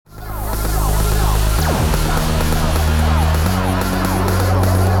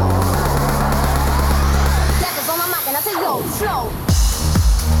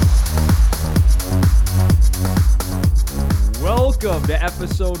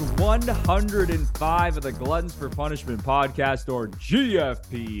episode 105 of the Gluttons for Punishment podcast, or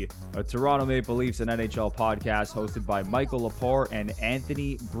GFP, a Toronto Maple Leafs and NHL podcast hosted by Michael Lepore and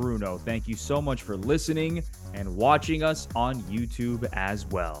Anthony Bruno. Thank you so much for listening and watching us on YouTube as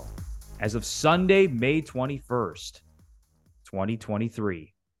well. As of Sunday, May 21st,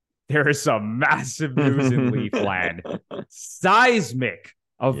 2023, there is some massive news in Leaf land. Seismic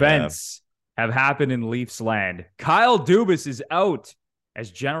events have happened in Leafs land. Kyle Dubas is out as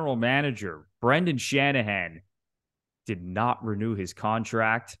general manager. Brendan Shanahan did not renew his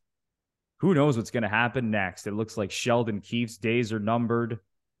contract. Who knows what's going to happen next? It looks like Sheldon Keefe's days are numbered.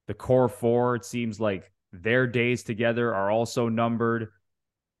 The core four, it seems like their days together are also numbered.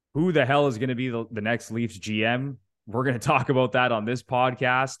 Who the hell is going to be the next Leafs GM? We're going to talk about that on this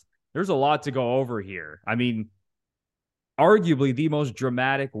podcast. There's a lot to go over here. I mean, arguably the most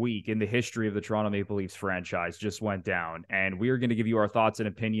dramatic week in the history of the Toronto Maple Leafs franchise just went down, and we are going to give you our thoughts and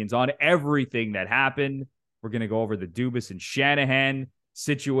opinions on everything that happened. We're going to go over the Dubas and Shanahan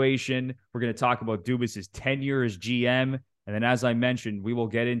situation. We're going to talk about Dubas' tenure as GM, and then, as I mentioned, we will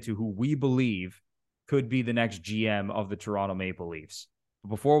get into who we believe could be the next GM of the Toronto Maple Leafs. But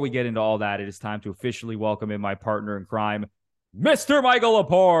before we get into all that, it is time to officially welcome in my partner in crime, Mr. Michael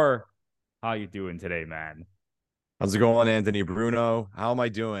Lepore. How you doing today, man? How's it going, Anthony Bruno? How am I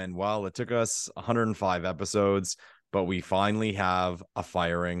doing? Well, it took us 105 episodes, but we finally have a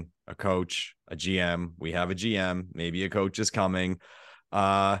firing, a coach, a GM. We have a GM. Maybe a coach is coming.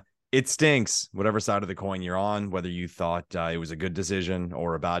 It stinks, whatever side of the coin you're on, whether you thought it was a good decision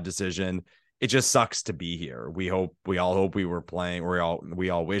or a bad decision. It just sucks to be here. We all hope we were playing, or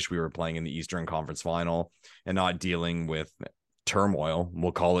we all wish we were playing in the Eastern Conference Final and not dealing with turmoil.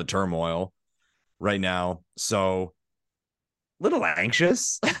 We'll call it turmoil right now. So a little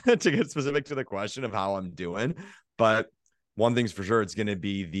anxious to get specific to the question of how I'm doing, but one thing's for sure, it's going to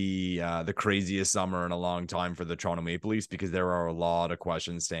be the craziest summer in a long time for the Toronto Maple Leafs, because there are a lot of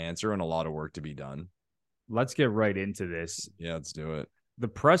questions to answer and a lot of work to be done. Let's get right into this. Yeah, let's do it. The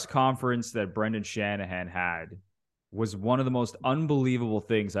press conference that Brendan Shanahan had was one of the most unbelievable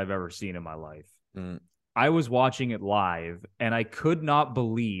things I've ever seen in my life. I was watching it live, and I could not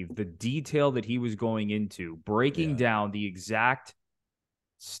believe the detail that he was going into, breaking down the exact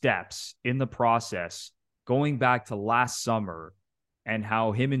steps in the process, going back to last summer, and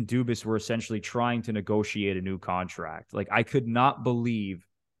how him and Dubas were essentially trying to negotiate a new contract. Like, I could not believe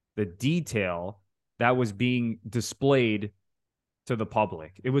the detail that was being displayed to the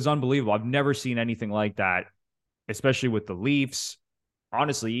public. It was unbelievable. I've never seen anything like that, especially with the Leafs.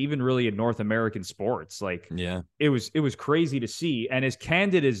 Honestly, even really in North American sports, it was crazy to see. And as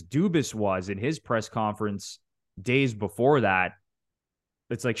candid as Dubas was in his press conference days before that,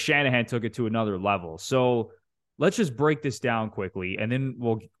 it's like Shanahan took it to another level. So let's just break this down quickly, and then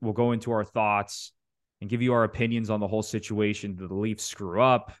we'll go into our thoughts and give you our opinions on the whole situation. Did the Leafs screw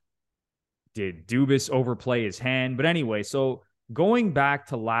up? Did Dubas overplay his hand? But anyway, so going back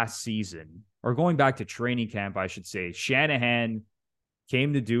to last season, or going back to training camp, I should say, Shanahan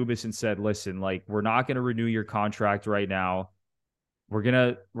came to Dubas and said, listen, we're not going to renew your contract right now. We're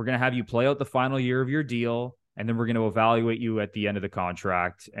going to have you play out the final year of your deal, and then we're going to evaluate you at the end of the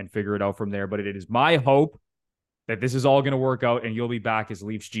contract and figure it out from there. But it is my hope that this is all going to work out and you'll be back as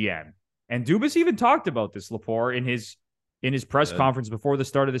Leafs GM. And Dubas even talked about this, Lepore, in his press conference before the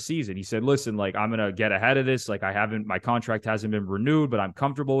start of the season. He said, listen, I'm going to get ahead of this. My contract hasn't been renewed, but I'm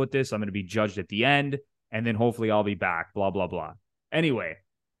comfortable with this. I'm going to be judged at the end, and then hopefully I'll be back, blah, blah, blah. Anyway,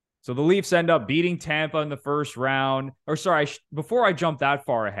 so the Leafs end up beating Tampa in the first round. Or sorry, before I jump that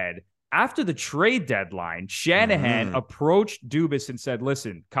far ahead, after the trade deadline, Shanahan approached Dubas and said,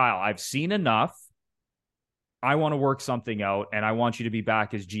 listen, Kyle, I've seen enough. I want to work something out, and I want you to be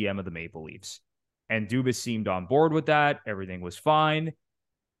back as GM of the Maple Leafs. And Dubas seemed on board with that. Everything was fine.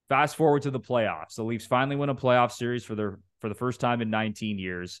 Fast forward to the playoffs. The Leafs finally win a playoff series for the first time in 19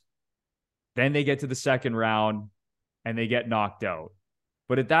 years. Then they get to the second round, and they get knocked out.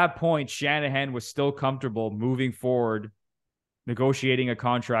 But at that point, Shanahan was still comfortable moving forward, negotiating a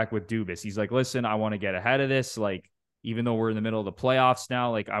contract with Dubas. He's like, listen, I want to get ahead of this. Even though we're in the middle of the playoffs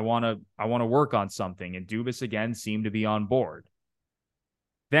now, I want to work on something. And Dubas, again, seemed to be on board.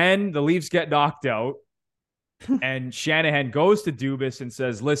 Then the Leafs get knocked out, and Shanahan goes to Dubas and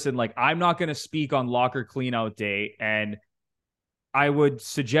says, listen, I'm not going to speak on locker cleanout day, and I would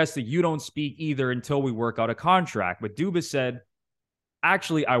suggest that you don't speak either until we work out a contract. But Dubas said,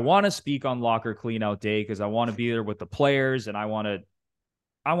 actually, I want to speak on locker cleanout day because I want to be there with the players, and I want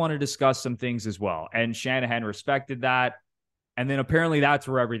to discuss some things as well. And Shanahan respected that. And then apparently that's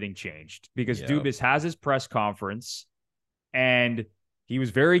where everything changed, because Dubas has his press conference, and He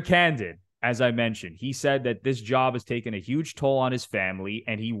was very candid, as I mentioned. He said that this job has taken a huge toll on his family,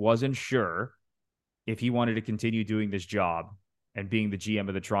 and he wasn't sure if he wanted to continue doing this job and being the GM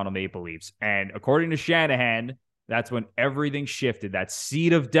of the Toronto Maple Leafs. And according to Shanahan, that's when everything shifted. That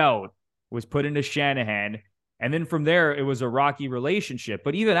seed of doubt was put into Shanahan. And then from there, it was a rocky relationship.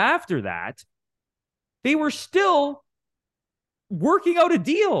 But even after that, they were still working out a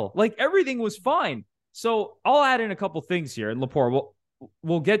deal. Like everything was fine. So I'll add in a couple things here. And Lepore,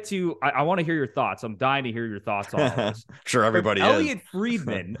 we'll get to, I want to hear your thoughts. I'm dying to hear your thoughts on this. Sure, everybody is. Elliot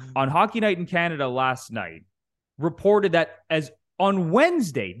Friedman on Hockey Night in Canada last night reported that as on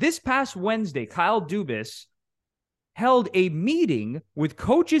Wednesday, this past Wednesday, Kyle Dubas held a meeting with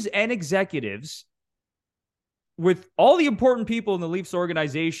coaches and executives, with all the important people in the Leafs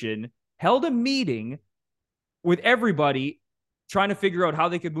organization, held a meeting with everybody trying to figure out how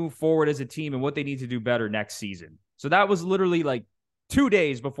they could move forward as a team and what they need to do better next season. So that was literally like 2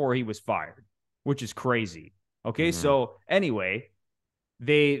 days before he was fired, which is crazy. Okay, so anyway,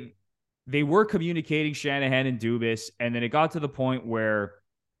 they were communicating, Shanahan and Dubas, and then it got to the point where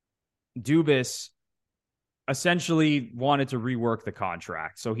Dubas essentially wanted to rework the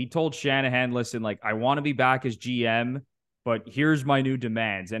contract. So he told Shanahan, listen, like, I want to be back as GM, but here's my new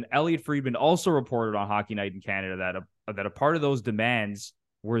demands. And Elliot Friedman also reported on Hockey Night in Canada that a part of those demands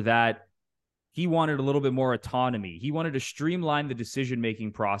were that he wanted a little bit more autonomy. He wanted to streamline the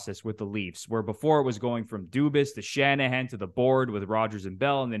decision-making process with the Leafs, where before it was going from Dubas to Shanahan to the board with Rogers and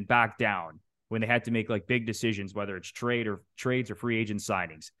Bell, and then back down when they had to make like big decisions, whether it's trades or free agent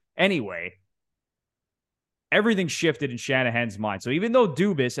signings. Anyway, everything shifted in Shanahan's mind. So even though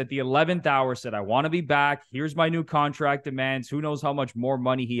Dubas at the 11th hour said, I want to be back, here's my new contract demands, who knows how much more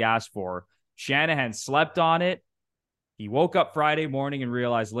money he asked for, Shanahan slept on it. He woke up Friday morning and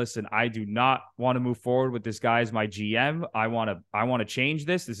realized, listen, I do not want to move forward with this guy as my GM. I want to change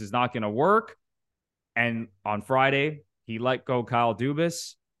this. This is not going to work. And on Friday, he let go Kyle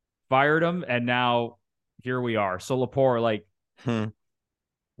Dubas, fired him, and now here we are. So Lepore, like,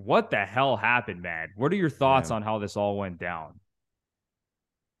 what the hell happened, man? What are your thoughts on how this all went down?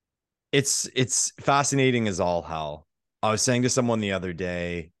 It's fascinating as all hell. I was saying to someone the other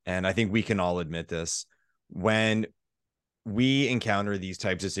day, and I think we can all admit this, when we encounter these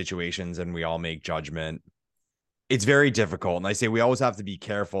types of situations and we all make judgment, it's very difficult. And I say we always have to be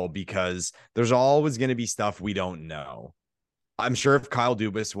careful because there's always going to be stuff we don't know. I'm sure if Kyle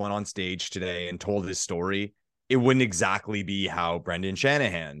Dubas went on stage today and told his story, it wouldn't exactly be how Brendan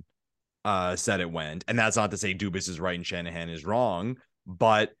Shanahan said it went. And that's not to say Dubas is right and Shanahan is wrong,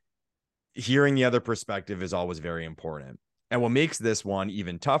 but hearing the other perspective is always very important. And what makes this one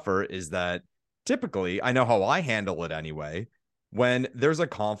even tougher is that typically, I know how I handle it anyway, when there's a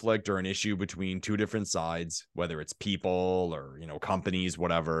conflict or an issue between two different sides, whether it's people or, companies,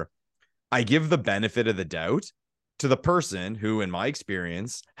 whatever, I give the benefit of the doubt to the person who, in my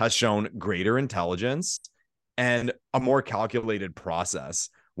experience, has shown greater intelligence and a more calculated process.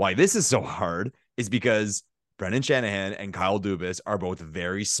 Why this is so hard is because Brendan Shanahan and Kyle Dubas are both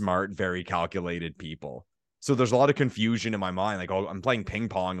very smart, very calculated people. So there's a lot of confusion in my mind. Like, I'm playing ping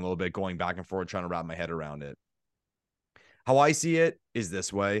pong a little bit, going back and forth, trying to wrap my head around it. How I see it is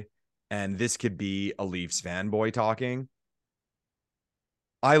this way, and this could be a Leafs fanboy talking.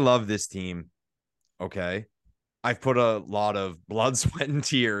 I love this team, okay? I've put a lot of blood, sweat, and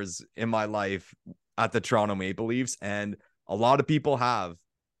tears in my life at the Toronto Maple Leafs, and a lot of people have,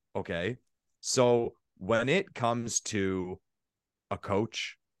 okay? So when it comes to a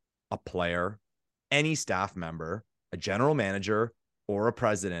coach, a player, any staff member, a general manager, or a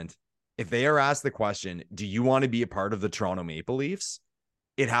president, if they are asked the question, do you want to be a part of the Toronto Maple Leafs?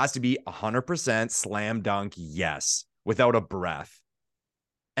 It has to be 100% slam dunk yes, without a breath.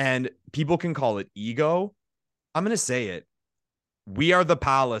 And people can call it ego. I'm going to say it. We are the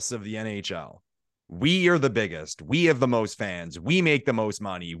palace of the NHL. We are the biggest. We have the most fans. We make the most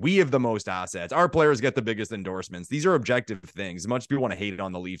money. We have the most assets. Our players get the biggest endorsements. These are objective things. As much as people want to hate it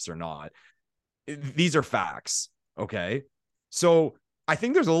on the Leafs or not, these are facts. Okay. So I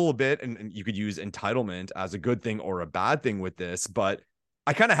think there's a little bit, and you could use entitlement as a good thing or a bad thing with this, but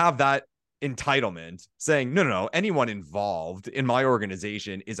I kind of have that entitlement saying, no, anyone involved in my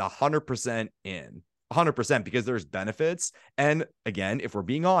organization is 100% in, 100%, because there's benefits. And again, if we're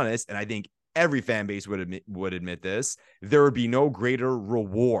being honest, and I think every fan base would admit this, there would be no greater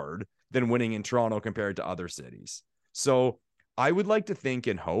reward than winning in Toronto compared to other cities. So I would like to think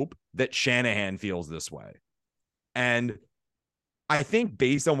and hope that Shanahan feels this way. And I think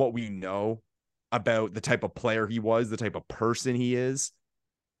based on what we know about the type of player he was, the type of person he is,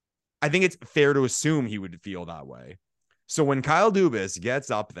 I think it's fair to assume he would feel that way. So when Kyle Dubas gets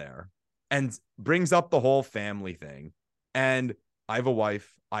up there and brings up the whole family thing, and I have a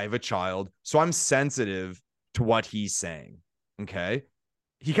wife, I have a child, so I'm sensitive to what he's saying. Okay.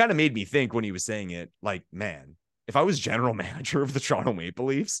 He kind of made me think when he was saying it, like, man, if I was general manager of the Toronto Maple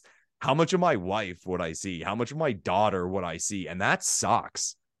Leafs, how much of my wife would I see? How much of my daughter would I see? And that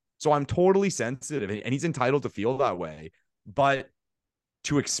sucks. So I'm totally sensitive, and he's entitled to feel that way, but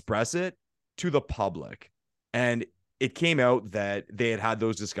to express it to the public. And it came out that they had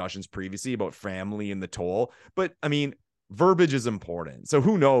those discussions previously about family and the toll. But I mean, verbiage is important. So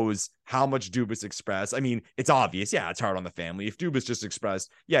who knows how much Dubas expressed? I mean, it's obvious. Yeah, it's hard on the family. If Dubas just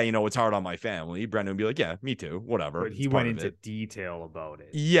expressed, yeah, it's hard on my family, Brendan would be like, yeah, me too, whatever. But he went into detail about it.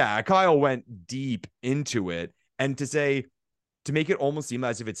 Yeah, Kyle went deep into it. And to make it almost seem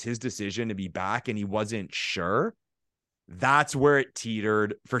as if it's his decision to be back and he wasn't sure, that's where it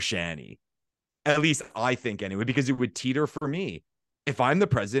teetered for Shanny. At least I think anyway, because it would teeter for me. If I'm the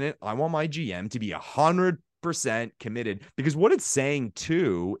president, I want my GM to be 100% committed, because what it's saying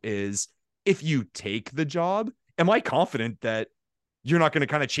too is, if you take the job, am I confident that you're not going to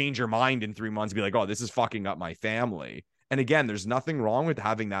kind of change your mind in 3 months and be like, oh, this is fucking up my family? And again, there's nothing wrong with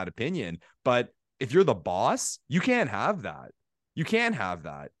having that opinion, but if you're the boss, you can't have that. You can't have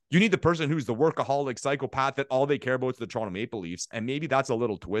that. You need the person who's the workaholic psychopath that all they care about is the Toronto Maple Leafs. And maybe that's a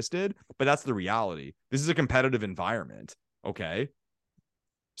little twisted, but that's the reality. This is a competitive environment. Okay.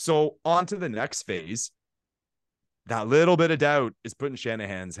 So on to the next phase. That little bit of doubt is put in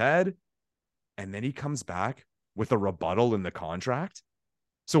Shanahan's head. And then he comes back with a rebuttal in the contract.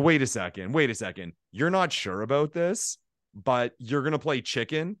 So wait a second. You're not sure about this, but you're going to play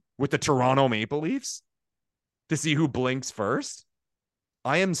chicken with the Toronto Maple Leafs to see who blinks first?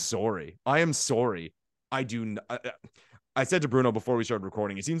 I am sorry. I said to Bruno before we started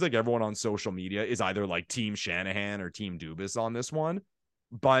recording, it seems like everyone on social media is either like Team Shanahan or Team Dubas on this one,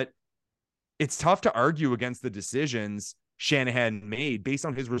 but it's tough to argue against the decisions Shanahan made based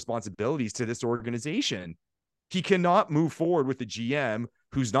on his responsibilities to this organization. He cannot move forward with the GM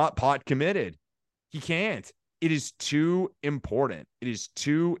who's not pot committed. He can't. It is too important. It is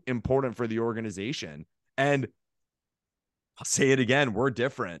too important for the organization. And I'll say it again, we're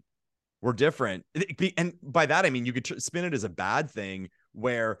different. And by that, I mean, you could spin it as a bad thing,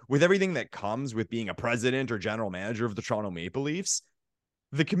 where with everything that comes with being a president or general manager of the Toronto Maple Leafs,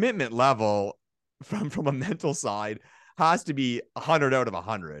 the commitment level from a mental side has to be 100 out of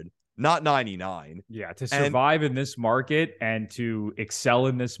 100, not 99. Yeah, to survive in this market and to excel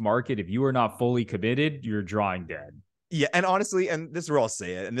in this market, if you are not fully committed, you're drawing dead. Yeah, and honestly, and this is where I'll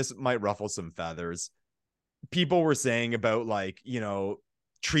say it, and this might ruffle some feathers. People were saying about, like,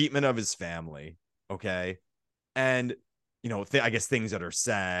 treatment of his family. Okay. And, I guess things that are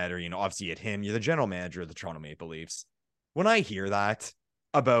said, or, obviously at him, you're the general manager of the Toronto Maple Leafs. When I hear that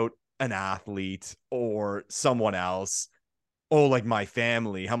about an athlete or someone else, oh, like my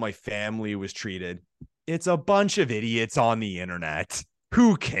family, how my family was treated, it's a bunch of idiots on the internet.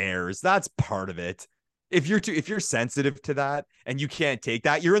 Who cares? That's part of it. If you're sensitive to that and you can't take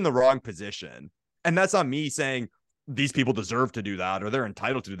that, you're in the wrong position. And that's not me saying these people deserve to do that or they're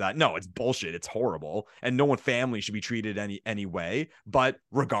entitled to do that. No, it's bullshit. It's horrible. And no one family should be treated any way. But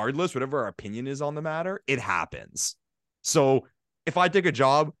regardless, whatever our opinion is on the matter, it happens. So if I take a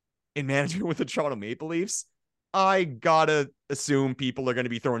job in management with the Toronto Maple Leafs, I gotta assume people are going to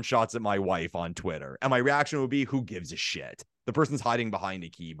be throwing shots at my wife on Twitter. And my reaction would be, who gives a shit? The person's hiding behind a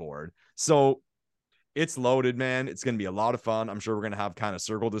keyboard. So it's loaded, man. It's going to be a lot of fun. I'm sure we're going to have kind of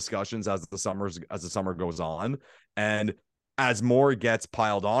circle discussions as the summer goes on. And as more gets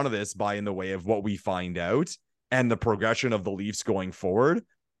piled onto this by in the way of what we find out and the progression of the Leafs going forward,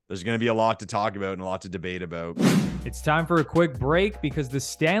 there's going to be a lot to talk about and a lot to debate about. It's time for a quick break because the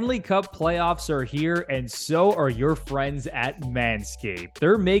Stanley Cup playoffs are here, and so are your friends at Manscaped.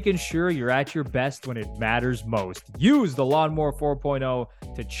 They're making sure you're at your best when it matters most. Use the Lawnmower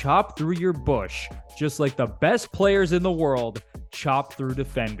 4.0 to chop through your bush, just like the best players in the world chop through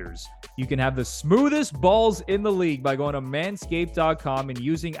defenders. You can have the smoothest balls in the league by going to manscaped.com and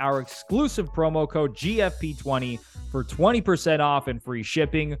using our exclusive promo code GFP20 for 20% off and free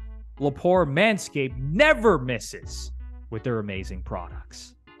shipping. Lepore Manscaped never misses with their amazing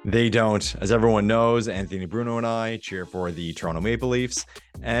products. They don't. As everyone knows, Anthony Bruno and I cheer for the Toronto Maple Leafs,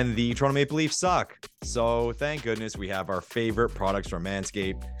 and the Toronto Maple Leafs suck. So thank goodness we have our favorite products from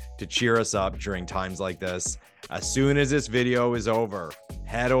Manscaped to cheer us up during times like this. As soon as this video is over,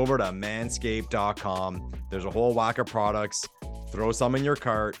 head over to manscaped.com. There's a whole whack of products. Throw some in your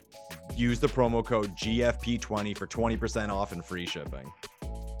cart. Use the promo code GFP20 for 20% off and free shipping.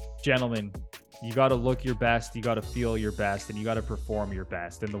 Gentlemen, You got to look your best, you got to feel your best, and you got to perform your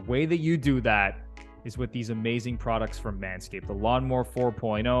best. And the way that you do that is with these amazing products from Manscaped. The Lawnmower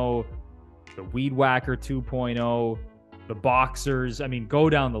 4.0, the Weed Whacker 2.0, the Boxers. I mean, go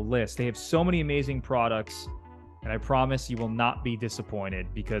down the list. They have so many amazing products, and I promise you will not be disappointed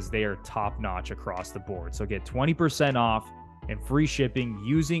because they are top-notch across the board. So get 20% off and free shipping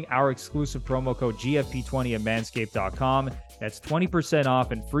using our exclusive promo code GFP20 at manscaped.com. That's 20% off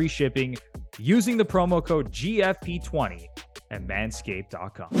and free shipping using the promo code GFP20 at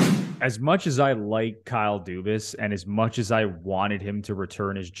manscaped.com. As much as I like Kyle Dubas and as much as I wanted him to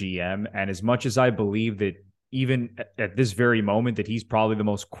return as GM, and as much as I believe that even at this very moment that he's probably the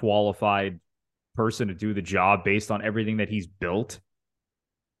most qualified person to do the job based on everything that he's built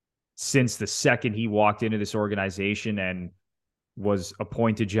since the second he walked into this organization and was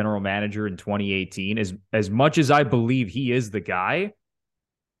appointed general manager in 2018, as much as I believe he is the guy,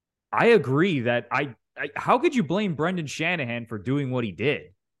 I agree that how could you blame Brendan Shanahan for doing what he did?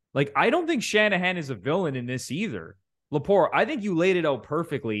 Like, I don't think Shanahan is a villain in this either. Lepore, I think you laid it out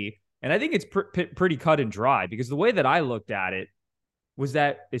perfectly, and I think it's pretty cut and dry, because the way that I looked at it was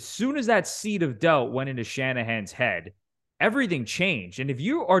that as soon as that seed of doubt went into Shanahan's head, everything changed. And if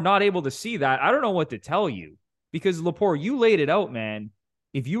you are not able to see that, I don't know what to tell you. Because, Lepore, you laid it out, man.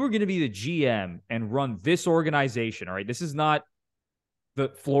 If you were going to be the GM and run this organization, all right, this is not the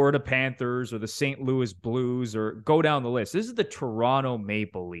Florida Panthers or the St. Louis Blues or go down the list. This is the Toronto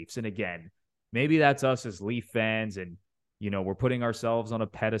Maple Leafs. And again, maybe that's us as Leaf fans and, you know, we're putting ourselves on a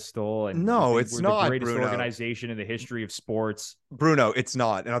pedestal. And no, it's we're not the greatest Bruno. Organization in the history of sports. Bruno, it's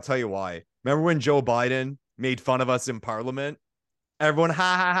not. And I'll tell you why. Remember when Joe Biden made fun of us in Parliament? Everyone,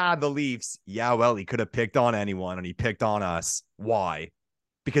 the Leafs. Yeah, well, he could have picked on anyone, and he picked on us. Why?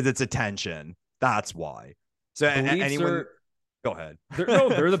 Because it's attention. That's why. So anyone, go ahead.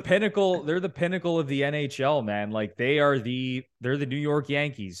 They're the pinnacle. They're the pinnacle of the NHL, man. Like they're the New York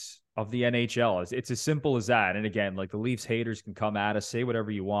Yankees of the NHL. It's as simple as that. And again, like the Leafs haters can come at us, say whatever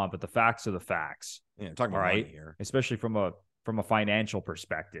you want, but the facts are the facts. Yeah, I'm talking about money here, especially from a financial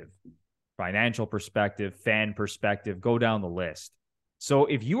perspective, fan perspective. Go down the list. So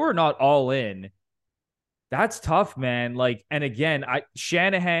if you are not all in, that's tough, man. Like, and again,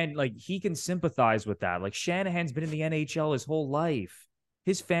 Shanahan, like he can sympathize with that. Like Shanahan's been in the NHL his whole life.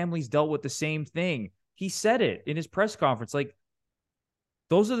 His family's dealt with the same thing. He said it in his press conference. Like,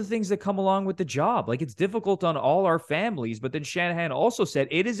 those are the things that come along with the job. Like, it's difficult on all our families. But then Shanahan also said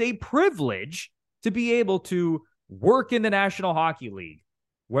it is a privilege to be able to work in the National Hockey League,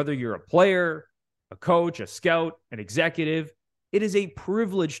 whether you're a player, a coach, a scout, an executive. It is a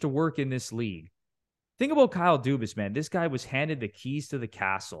privilege to work in this league. Think about Kyle Dubas, man. This guy was handed the keys to the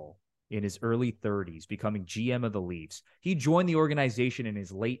castle in his early 30s, becoming GM of the Leafs. He joined the organization in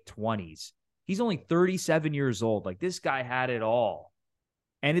his late 20s. He's only 37 years old. Like, this guy had it all.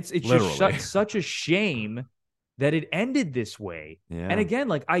 And it's just such a shame that it ended this way. Yeah. And again,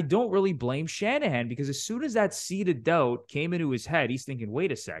 like, I don't really blame Shanahan, because as soon as that seed of doubt came into his head, he's thinking,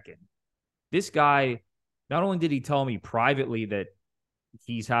 wait a second. This guy, not only did he tell me privately that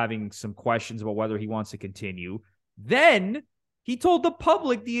he's having some questions about whether he wants to continue, then he told the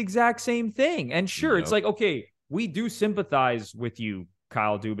public the exact same thing. And sure, It's like, okay, we do sympathize with you,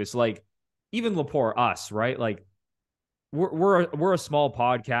 Kyle Dubas. Like, even Lepore, us, right? Like, we're a small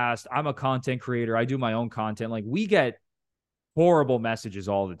podcast. I'm a content creator. I do my own content. Like, we get horrible messages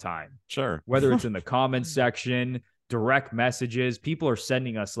all the time. Sure. Whether it's in the comments section, direct messages, people are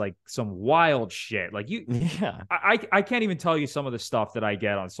sending us like some wild shit. Like I can't even tell you some of the stuff that I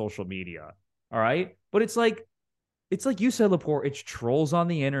get on social media. All right. But it's like you said, Lepore, it's trolls on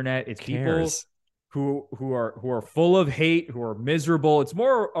the internet. It's people who are full of hate, who are miserable. It's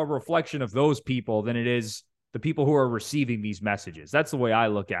more a reflection of those people than it is the people who are receiving these messages. That's the way I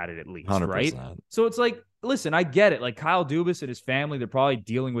look at it, at least. 100%. Right. So it's like, listen, I get it. Like Kyle Dubas and his family, they're probably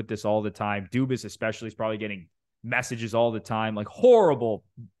dealing with this all the time. Dubas especially is probably getting messages all the time, like horrible,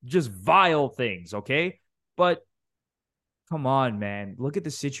 just vile things. Okay. But come on, man, look at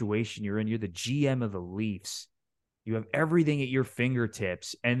the situation you're in. You're the GM of the Leafs. You have everything at your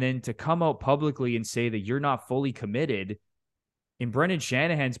fingertips. And then to come out publicly and say that you're not fully committed, in Brendan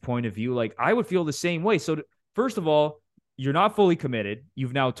Shanahan's point of view, like I would feel the same way. So first of all, you're not fully committed.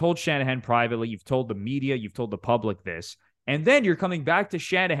 You've now told Shanahan privately, you've told the media, you've told the public this. And then you're coming back to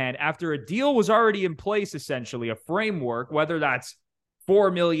Shanahan after a deal was already in place, essentially, a framework, whether that's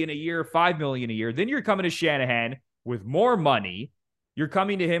 $4 million a year, $5 million a year. Then you're coming to Shanahan with more money. You're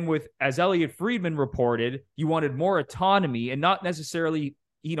coming to him with, as Elliot Friedman reported, you wanted more autonomy and not necessarily,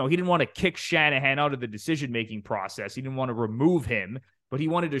 he didn't want to kick Shanahan out of the decision-making process. He didn't want to remove him, but he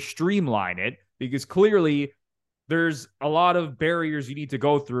wanted to streamline it. because clearly there's a lot of barriers you need to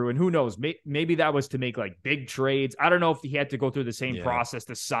go through. And who knows, maybe that was to make like big trades. I don't know if he had to go through the same process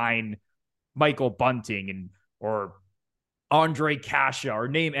to sign Michael Bunting or Andre Kasha or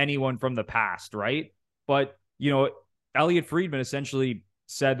name anyone from the past, right? But, Elliot Friedman essentially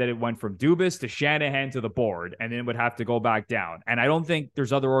said that it went from Dubas to Shanahan to the board and then would have to go back down. And I don't think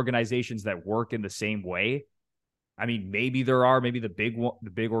there's other organizations that work in the same way. I mean, maybe there are, maybe the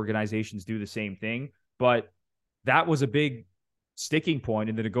big organizations do the same thing, but that was a big sticking point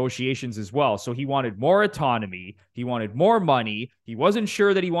in the negotiations as well. So he wanted more autonomy. He wanted more money. He wasn't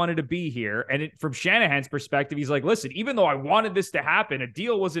sure that he wanted to be here. And from Shanahan's perspective, he's like, listen, even though I wanted this to happen, a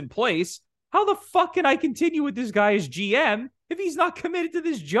deal was in place. How the fuck can I continue with this guy as GM if he's not committed to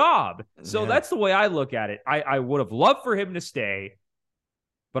this job? So that's the way I look at it. I would have loved for him to stay,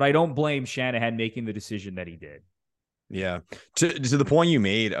 but I don't blame Shanahan making the decision that he did. Yeah. To the point you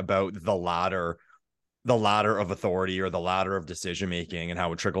made about the ladder of authority or the ladder of decision making and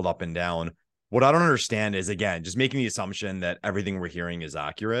how it trickled up and down. What I don't understand is, again, just making the assumption that everything we're hearing is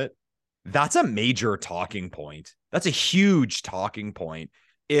accurate. That's a major talking point. That's a huge talking point.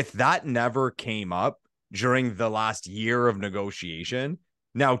 If that never came up during the last year of negotiation,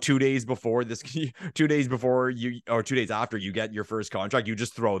 now 2 days before this, 2 days before you, or 2 days after you get your first contract, you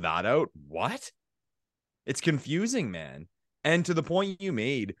just throw that out. What? It's confusing, man. And to the point you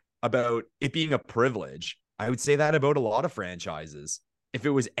made about it being a privilege, I would say that about a lot of franchises. If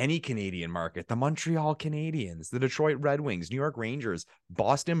it was any Canadian market, the Montreal Canadiens, the Detroit Red Wings, New York Rangers,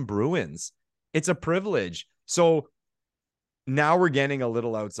 Boston Bruins, it's a privilege. So now we're getting a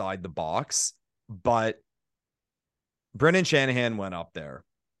little outside the box, but Brendan Shanahan went up there.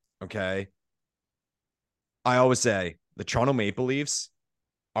 Okay. I always say the Toronto Maple Leafs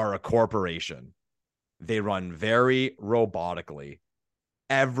are a corporation. They run very robotically.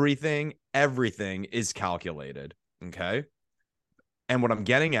 Everything is calculated. Okay. And what I'm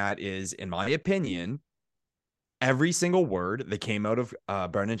getting at is, in my opinion, every single word that came out of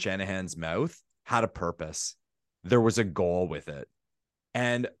Brendan Shanahan's mouth had a purpose. There was a goal with it.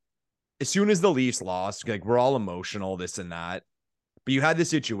 And as soon as the Leafs lost, like, we're all emotional, this and that. But you had this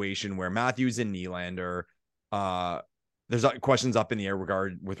situation where Matthews and Nylander, there's questions up in the air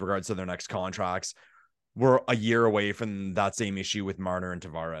with regards to their next contracts. We're a year away from that same issue with Marner and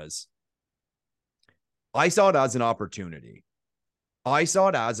Tavares. I saw it as an opportunity.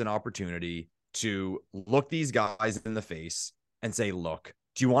 To look these guys in the face and say, look,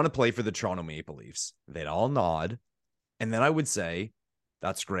 do you want to play for the Toronto Maple Leafs? They'd all nod. And then I would say,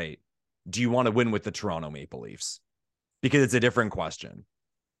 that's great. Do you want to win with the Toronto Maple Leafs? Because it's a different question.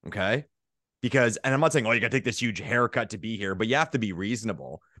 Okay. Because, and I'm not saying, oh, you got to take this huge haircut to be here, but you have to be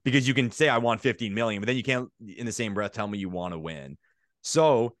reasonable, because you can say, I want 15 million, but then you can't in the same breath tell me you want to win.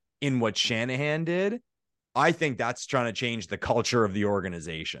 So in what Shanahan did, I think that's trying to change the culture of the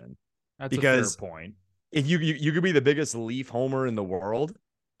organization. That's because a fair point. If you could be the biggest Leaf homer in the world,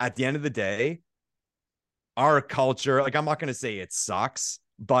 at the end of the day, our culture, like, I'm not going to say it sucks,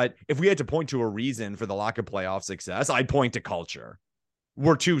 but if we had to point to a reason for the lack of playoff success, I'd point to culture.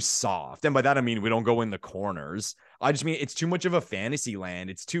 We're too soft. And by that, I mean, we don't go in the corners. I just mean, it's too much of a fantasy land.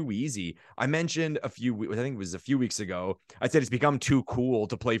 It's too easy. I mentioned I think it was a few weeks ago, I said it's become too cool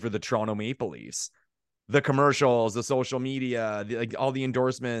to play for the Toronto Maple Leafs. The commercials, the social media, like all the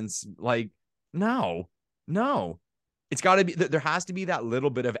endorsements, like, no. It's got to be, there has to be that little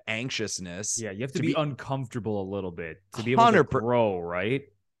bit of anxiousness. Yeah, you have to be uncomfortable a little bit to be able to grow, right?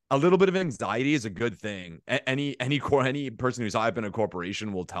 A little bit of anxiety is a good thing. Any person who's high up in a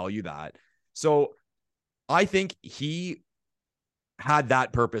corporation will tell you that. So I think he had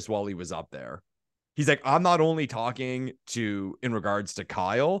that purpose while he was up there. He's like, I'm not only talking in regards to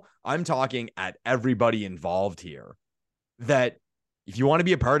Kyle, I'm talking at everybody involved here. That if you want to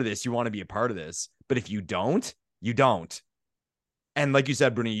be a part of this, you want to be a part of this. But if you don't, you don't. And like you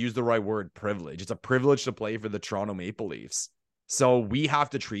said, Bruni, you used the right word, privilege. It's a privilege to play for the Toronto Maple Leafs. So we have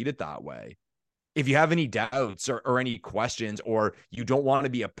to treat it that way. If you have any doubts or any questions, or you don't want to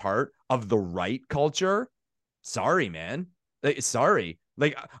be a part of the right culture, sorry, man. Sorry.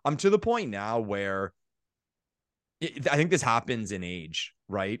 Like, I'm to the point now where I think this happens in age,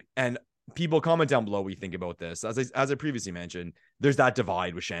 right? And people comment down below what you think about this. As I previously mentioned, there's that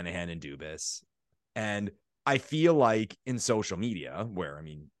divide with Shanahan and Dubas. And I feel like in social media, where, I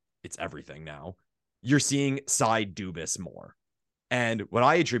mean, it's everything now, you're seeing side Dubas more. And what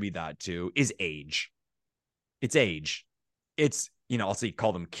I attribute that to is age. It's age. It's, I'll say,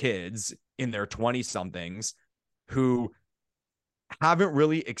 call them kids in their 20-somethings who haven't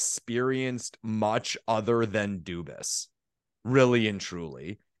really experienced much other than Dubas, really and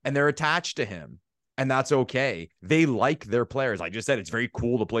truly. and they're attached to him. And that's okay. They like their players. I just said it's very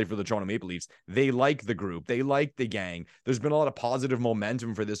cool to play for the Toronto Maple Leafs. They like the group. They like the gang. There's been a lot of positive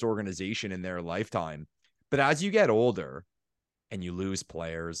momentum for this organization in their lifetime. But as you get older and you lose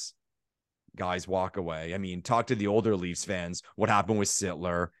players, guys walk away. I mean, talk to the older Leafs fans. What happened with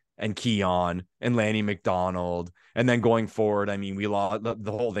Sittler and Keon and Lanny McDonald? And then going forward, I mean, we lost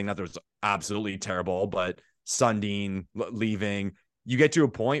the whole thing that was absolutely terrible, but Sundin leaving. You get to a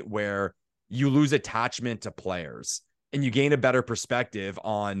point where you lose attachment to players and you gain a better perspective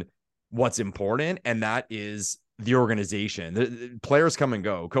on what's important. And that is the organization. The players come and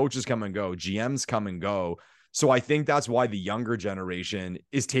go, coaches come and go, GMs come and go. So I think that's why the younger generation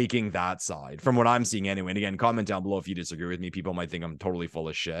is taking that side from what I'm seeing anyway. And again, comment down below if you disagree with me. People might think I'm totally full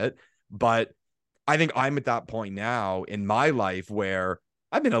of shit, but I think I'm at that point now in my life where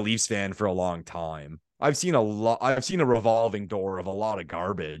I've been a Leafs fan for a long time. I've seen a revolving door of a lot of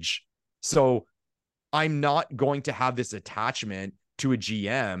garbage. So I'm not going to have this attachment to a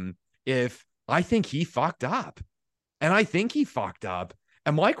GM if I think he fucked up. And I think he fucked up.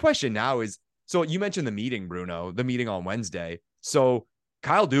 And my question now is, so you mentioned the meeting, Bruno, the meeting on Wednesday. So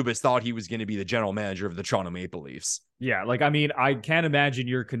Kyle Dubas thought he was going to be the general manager of the Toronto Maple Leafs. Yeah, like, I mean, I can't imagine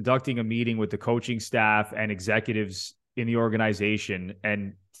you're conducting a meeting with the coaching staff and executives in the organization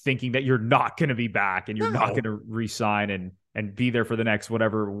and thinking that you're not going to be back and you're not going to re-sign and be there for the next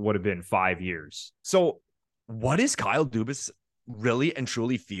whatever would have been 5 years. So what is Kyle Dubas really and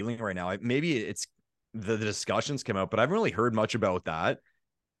truly feeling right now? Maybe it's the discussions come out, but I haven't really heard much about that.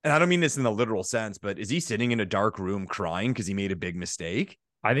 And I don't mean this in the literal sense, but is he sitting in a dark room crying because he made a big mistake?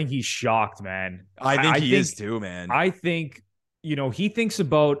 I think he's shocked, man. I think he is too, man. I think, he thinks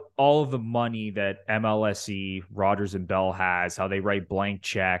about all of the money that MLSE, Rogers and Bell has, how they write blank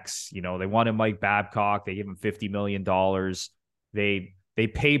checks. They wanted Mike Babcock. They give him $50 million. They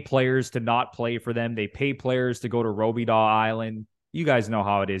pay players to not play for them. They pay players to go to Robidaw Island. You guys know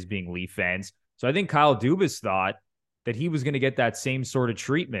how it is being Leaf fans. So I think Kyle Dubas thought that he was going to get that same sort of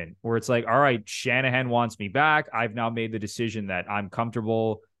treatment where it's like, all right, Shanahan wants me back. I've now made the decision that I'm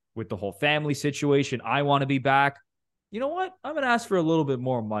comfortable with the whole family situation. I want to be back. You know what? I'm going to ask for a little bit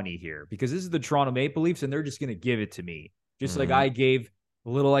more money here because this is the Toronto Maple Leafs and they're just going to give it to me. Just like I gave a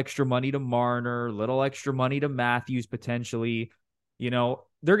little extra money to Marner, a little extra money to Matthews potentially. They're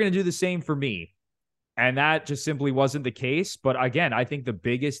going to do the same for me. And that just simply wasn't the case. But again, I think the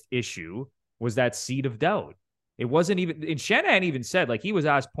biggest issue was that seed of doubt. It wasn't even, and Shanahan even said, like, he was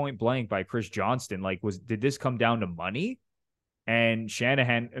asked point blank by Chris Johnston, like, did this come down to money? And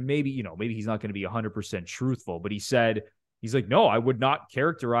Shanahan, maybe he's not going to be 100% truthful, but he's like, no, I would not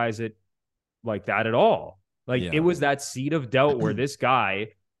characterize it like that at all. Like, It was that seed of doubt where this guy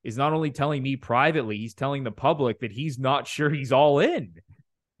is not only telling me privately, he's telling the public that he's not sure he's all in.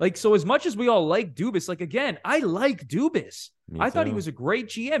 Like, so as much as we all like Dubas, like, again, I like Dubas. I thought he was a great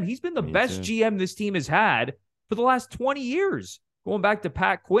GM. He's been the best GM this team has had for the last 20 years, going back to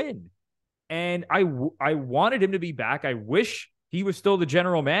Pat Quinn. And I wanted him to be back. I wish he was still the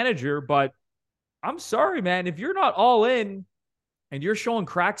general manager, but I'm sorry, man. If you're not all in and you're showing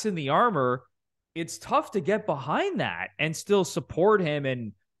cracks in the armor, it's tough to get behind that and still support him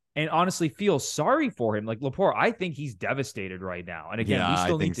and honestly feel sorry for him. Like Laporte, I think he's devastated right now. And again, we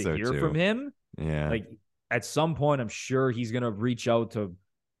still need to hear from him. Yeah. Like at some point, I'm sure he's going to reach out to,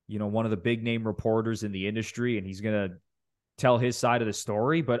 one of the big name reporters in the industry and he's going to tell his side of the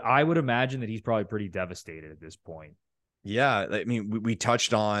story. But I would imagine that he's probably pretty devastated at this point. Yeah. I mean, we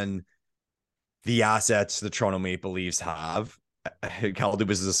touched on the assets the Toronto Maple Leafs have. Kyle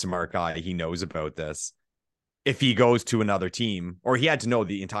Dubas is a smart guy. He knows about this. If he goes to another team, or he had to know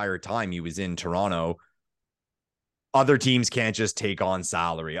the entire time he was in Toronto, other teams can't just take on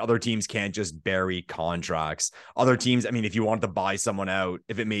salary. Other teams can't just bury contracts. Other teams, I mean, if you wanted to buy someone out,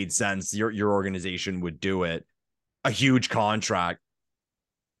 if it made sense, your organization would do it. A huge contract.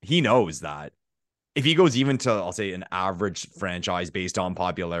 He knows that. If he goes even to, I'll say, an average franchise based on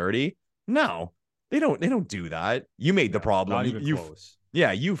popularity, no, they don't do that. You made the problem. Not even close.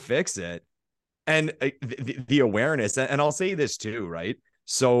 Yeah, you fix it. And the awareness, and I'll say this too, right?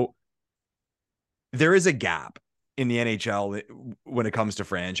 So there is a gap in the NHL when it comes to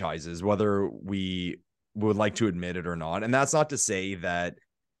franchises, whether we would like to admit it or not. And that's not to say that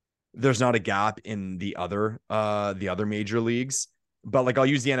there's not a gap in the other major leagues, but like I'll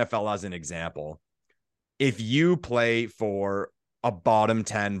use the NFL as an example. If you play for a bottom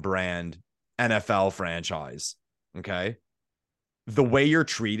 10 brand NFL franchise, okay, the way you're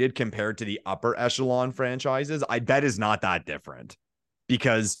treated compared to the upper echelon franchises, I bet is not that different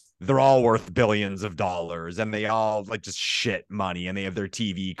because they're all worth billions of dollars and they all like just shit money and they have their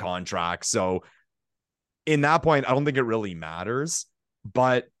TV contracts. So in that point, I don't think it really matters.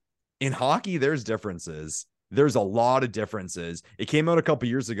 But in hockey, there's differences. There's a lot of differences. It came out a couple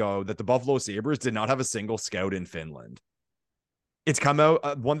years ago that the Buffalo Sabres did not have a single scout in Finland. It's come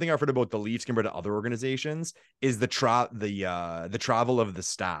out. One thing I've heard about the Leafs compared to other organizations is the travel of the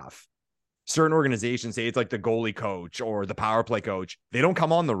staff. Certain organizations, say it's like the goalie coach or the power play coach, they don't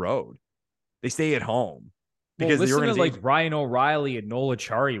come on the road. They stay at home. Because listen to like Ryan O'Reilly and Nola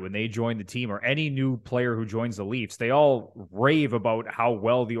Chari when they join the team, or any new player who joins the Leafs, they all rave about how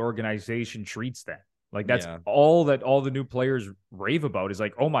well the organization treats them. Like that's all that all the new players rave about is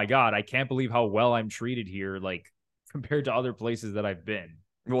like, oh my God, I can't believe how well I'm treated here, like compared to other places that I've been.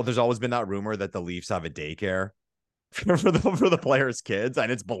 Well, there's always been that rumor that the Leafs have a daycare for the players' kids,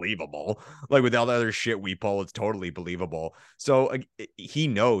 and it's believable. Like with all the other shit we pull, it's totally believable. So he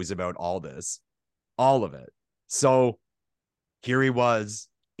knows about all this, all of it. So here he was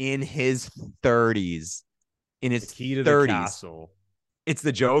in his 30s, in his key to 30s. The castle. It's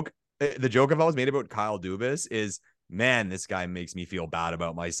the joke. The joke I've always made about Kyle Dubas is, man, this guy makes me feel bad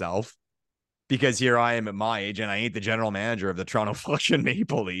about myself because here I am at my age and I ain't the general manager of the Toronto Flushing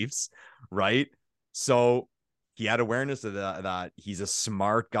Maple Leafs, right? So he had awareness of that he's a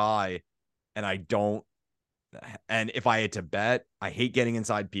smart guy, and if I had to bet, I hate getting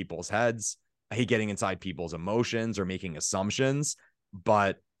inside people's heads. I hate getting inside people's emotions or making assumptions,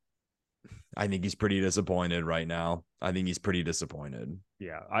 but I think he's pretty disappointed right now. I think he's pretty disappointed.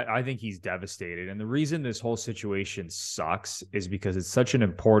 Yeah, I think he's devastated. And the reason this whole situation sucks is because it's such an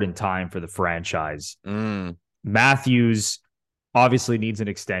important time for the franchise. Matthews obviously needs an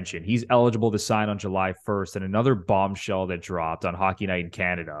extension. He's eligible to sign on July 1st, and another bombshell that dropped on Hockey Night in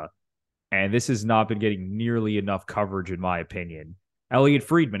Canada. And this has not been getting nearly enough coverage, in my opinion. Elliot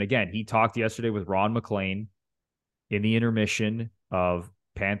Friedman, again, he talked yesterday with Ron McLean in the intermission of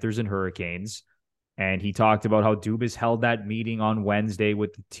Panthers and Hurricanes. And he talked about how Dubas held that meeting on Wednesday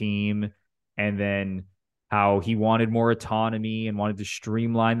with the team, and then how he wanted more autonomy and wanted to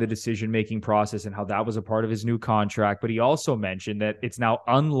streamline the decision-making process, and how that was a part of his new contract. But he also mentioned that it's now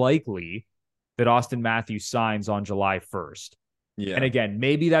unlikely that Austin Matthews signs on July 1st. Yeah. And again,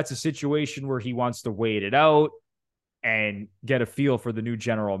 maybe that's a situation where he wants to wait it out and get a feel for the new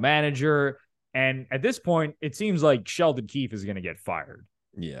general manager. And at this point, it seems like Sheldon Keefe is going to get fired.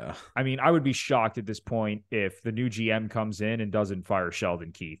 Yeah. I mean, I would be shocked at this point if the new GM comes in and doesn't fire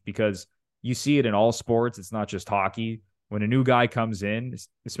Sheldon Keefe, because you see it in all sports. It's not just hockey. When a new guy comes in,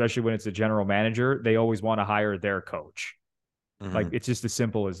 especially when it's a general manager, they always want to hire their coach. Like, it's just as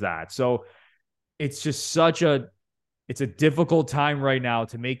simple as that. So it's just it's a difficult time right now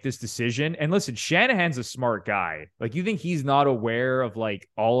to make this decision. And listen, Shanahan's a smart guy. Like, you think he's not aware of like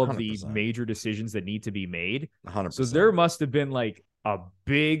all of 100%. The major decisions that need to be made? 100%. So there must have been like a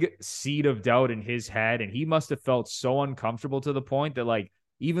big seed of doubt in his head, and he must have felt so uncomfortable to the point that, like,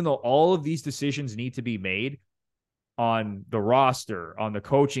 even though all of these decisions need to be made on the roster, on the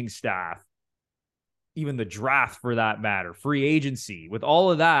coaching staff, even the draft for that matter, free agency, with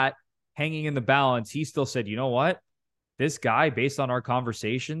all of that hanging in the balance, he still said, you know what? This guy, based on our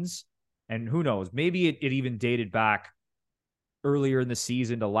conversations, and who knows, maybe it even dated back earlier in the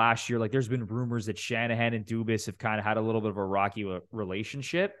season to last year. Like, there's been rumors that Shanahan and Dubas have kind of had a little bit of a rocky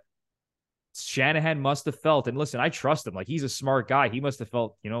relationship. Shanahan must have felt, and listen, I trust him. Like, he's a smart guy. He must have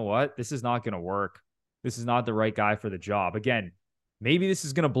felt, you know what? This is not going to work. This is not the right guy for the job. Again, maybe this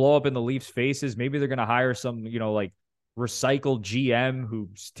is going to blow up in the Leafs' faces. Maybe they're going to hire some, like recycled GM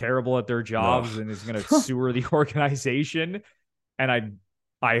who's terrible at their jobs and is going to sewer the organization. And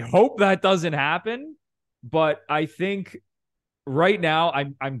I hope that doesn't happen. But I think right now,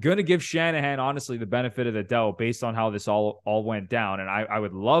 I'm going to give Shanahan, honestly, the benefit of the doubt based on how this all went down. And I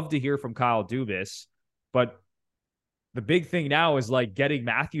would love to hear from Kyle Dubas, but the big thing now is like getting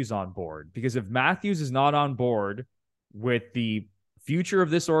Matthews on board, because if Matthews is not on board with the future of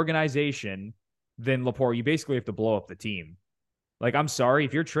this organization, then Laporte, you basically have to blow up the team. Like, I'm sorry,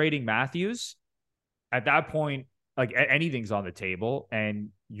 if you're trading Matthews at that point, like anything's on the table, and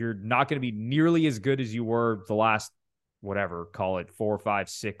you're not going to be nearly as good as you were the last, whatever, call it 4, 5,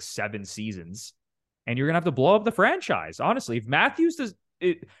 6, 7 seasons. And you're going to have to blow up the franchise. Honestly, if Matthews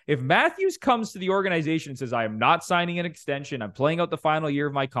comes to the organization and says, I am not signing an extension, I'm playing out the final year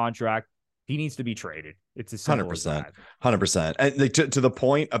of my contract, he needs to be traded. It's as simple 100%, as that. 100%. And like, to the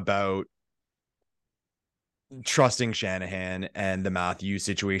point about trusting Shanahan and the Matthews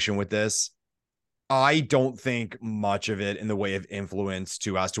situation with this, I don't think much of it in the way of influence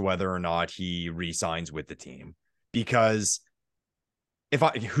as to whether or not he re-signs with the team, because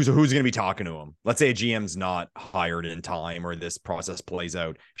who's going to be talking to him? Let's say a GM's not hired in time or this process plays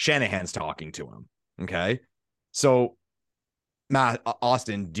out. Shanahan's talking to him. Okay. So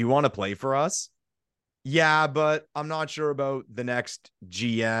Austin, do you want to play for us? Yeah, but I'm not sure about the next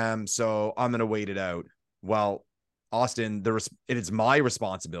GM, so I'm going to wait it out. Well, Austin, it is my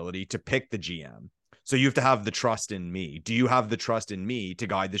responsibility to pick the GM. So you have to have the trust in me. Do you have the trust in me to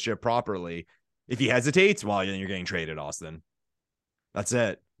guide the ship properly? If he hesitates, well, then you're getting traded, Austin. That's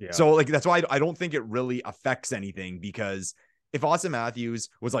it. Yeah. So like that's why I don't think it really affects anything, because if Austin Matthews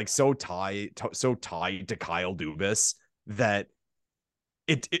was like so tied to Kyle Dubas that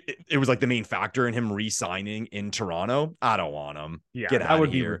it was like the main factor in him re-signing in Toronto, I don't want him. Yeah, Get that out would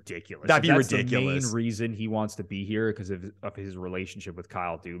of be here. ridiculous. That'd be That's ridiculous. the main reason he wants to be here, because of his relationship with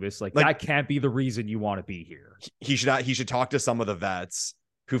Kyle Dubas. Like that can't be the reason you want to be here. He should talk to some of the vets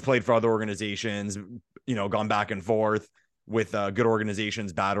who've played for other organizations, gone back and forth with good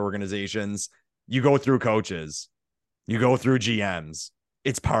organizations, bad organizations. You go through coaches, you go through GMs.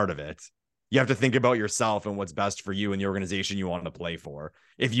 It's part of it. You have to think about yourself and what's best for you and the organization you want to play for.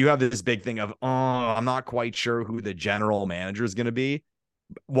 If you have this big thing of, I'm not quite sure who the general manager is going to be,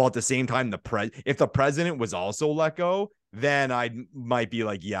 while at the same time, if the president was also let go, then I might be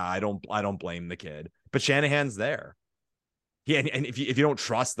like, yeah, I don't blame the kid. But Shanahan's there. Yeah, and if you don't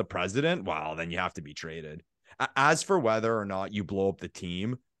trust the president, well, then you have to be traded. As for whether or not you blow up the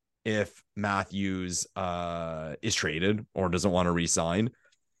team, if Matthews is traded or doesn't want to re-sign,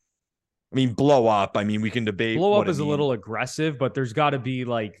 I mean, blow up. I mean, we can debate. Blow up is a little aggressive, but there's got to be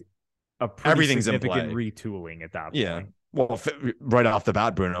like a pretty significant retooling at that point. Yeah. Well, right off the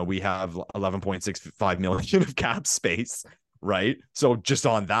bat, Bruno, we have 11.65 million of cap space, right? So just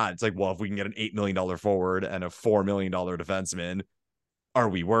on that, it's like, well, if we can get an $8 million forward and a $4 million defenseman, are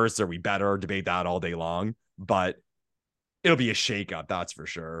we worse? Are we better? Debate that all day long, but it'll be a shakeup, that's for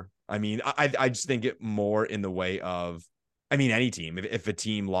sure. I mean, I just think it more in the way of, I mean, any team, if a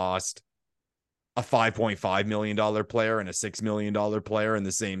team lost a $5.5 million player and a $6 million player in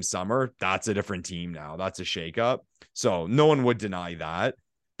the same summer, that's a different team now. That's a shakeup. So no one would deny that.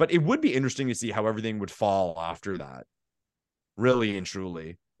 But it would be interesting to see how everything would fall after that. Really and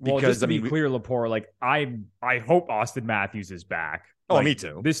truly. Because, well, just to be clear, Lepore, like I hope Austin Matthews is back. Oh, like, me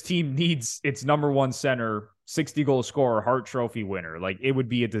too. This team needs its number one center, 60-goal scorer, Hart Trophy winner. Like, it would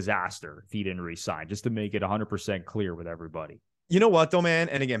be a disaster if he didn't resign, just to make it 100% clear with everybody. You know what, though, man?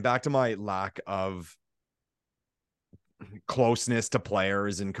 And again, back to my lack of closeness to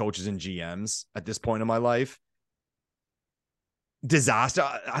players and coaches and GMs at this point in my life. Disaster.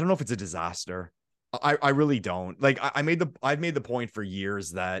 I don't know if it's a disaster. I really don't. Like, I've made the point for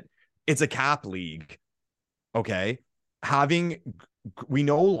years that it's a cap league. Okay.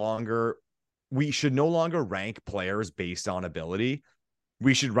 We should no longer rank players based on ability.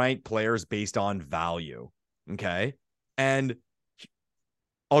 We should rank players based on value. Okay. And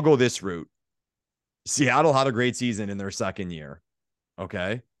I'll go this route. Seattle had a great season in their second year.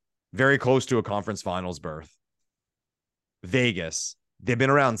 Okay. Very close to a conference finals berth. Vegas, they've been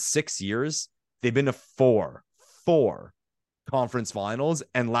around 6 years. They've been to four conference finals.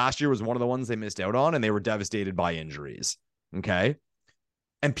 And last year was one of the ones they missed out on, and they were devastated by injuries. Okay.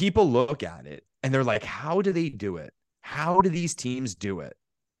 And people look at it and they're like, how do they do it? How do these teams do it?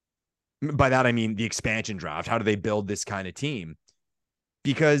 By that, I mean the expansion draft. How do they build this kind of team?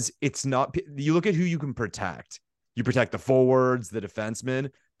 Because it's not, you look at who you can protect. You protect the forwards, the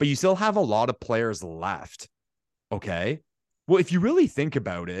defensemen, but you still have a lot of players left. Okay. Well, if you really think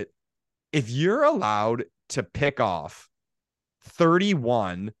about it, if you're allowed to pick off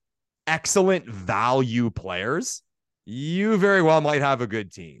 31 excellent value players, you very well might have a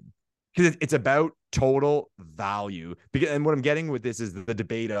good team, because it's about total value. And what I'm getting with this is the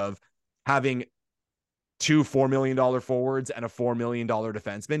debate of having two $4 million forwards and a $4 million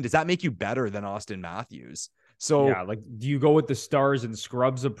defenseman. Does that make you better than Austin Matthews? So yeah, like, do you go with the stars and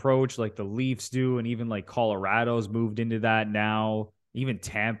scrubs approach like the Leafs do, and even like Colorado's moved into that now? Even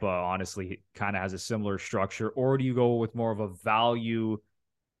Tampa, honestly, kind of has a similar structure. Or do you go with more of a value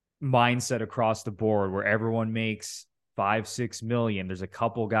mindset across the board where everyone makes 5-6 million? There's a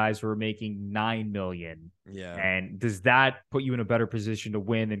couple guys who are making 9 million. Yeah. And does that put you in a better position to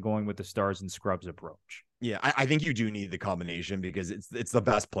win than going with the stars and scrubs approach? Yeah, I think you do need the combination, because it's the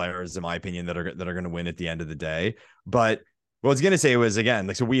best players, in my opinion, that are going to win at the end of the day. But what I was going to say was, again,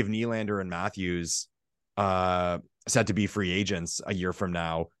 like, so we have Nylander and Matthews set to be free agents a year from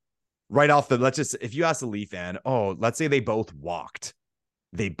now. Right off if you ask the Leaf fan, let's say they both walked.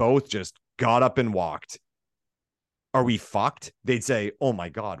 They both just got up and walked. Are we fucked? They'd say, oh my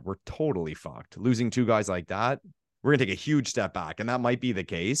God, we're totally fucked. Losing two guys like that, we're going to take a huge step back. And that might be the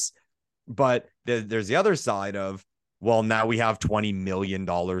case. But there's the other side of, well, now we have $20 million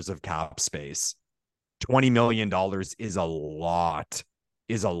of cap space. $20 million is a lot,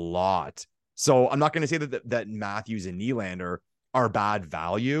 So I'm not going to say that Matthews and Nylander are bad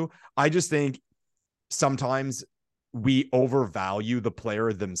value. I just think sometimes we overvalue the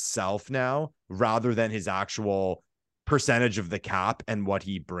player themselves now rather than his actual percentage of the cap and what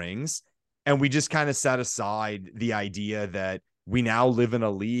he brings. And we just kind of set aside the idea that we now live in a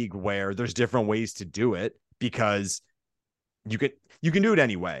league where there's different ways to do it, because you can do it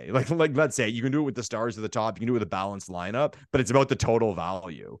anyway. Like let's say you can do it with the stars at the top, you can do it with a balanced lineup, but it's about the total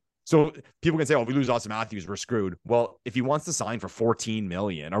value. So people can say, oh, if we lose Austin Matthews, we're screwed. Well, if he wants to sign for 14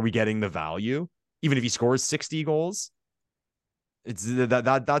 million, are we getting the value? Even if he scores 60 goals? It's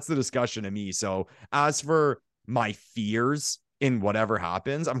that's the discussion to me. So as for my fears in whatever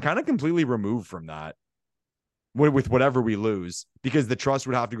happens, I'm kind of completely removed from that with whatever we lose, because the trust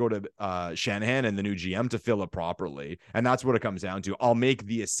would have to go to Shanahan and the new GM to fill it properly. And that's what it comes down to. I'll make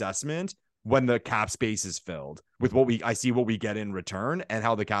the assessment when the cap space is filled with I see what we get in return and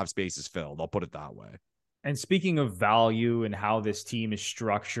how the cap space is filled. I'll put it that way. And speaking of value and how this team is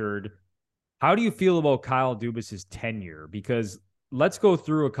structured, how do you feel about Kyle Dubas' tenure? Because let's go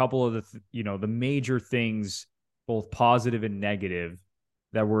through a couple of the major things, both positive and negative,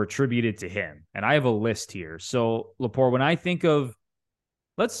 that were attributed to him. And I have a list here. So, Lepore, when I think of,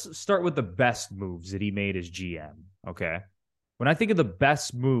 let's start with the best moves that he made as GM, okay? When I think of the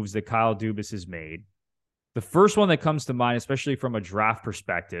best moves that Kyle Dubas has made, the first one that comes to mind, especially from a draft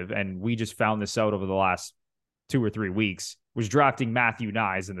perspective, and we just found this out over the last 2 or 3 weeks, was drafting Matthew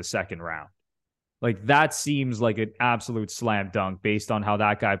Knies in the second round. Like, that seems like an absolute slam dunk based on how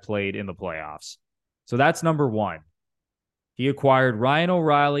that guy played in the playoffs. So that's number one. He acquired Ryan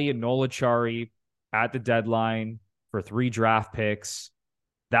O'Reilly and Nola Chari at the deadline for 3 draft picks.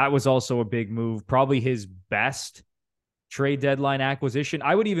 That was also a big move, probably his best trade deadline acquisition.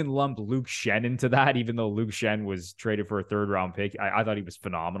 I would even lump Luke Shen into that, even though Luke Shen was traded for a 3rd-round pick. I thought he was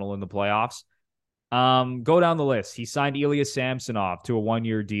phenomenal in the playoffs. Go down the list. He signed Ilya Samsonov to a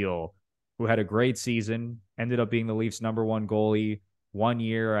 1-year deal, who had a great season, ended up being the Leafs' #1 goalie, 1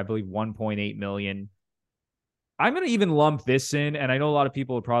 year, I believe $1.8 million. I'm going to even lump this in, and I know a lot of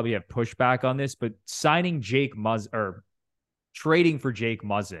people would probably have pushback on this, but signing Jake Muzzin, or trading for Jake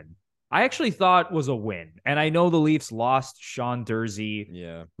Muzzin, I actually thought was a win. And I know the Leafs lost Sean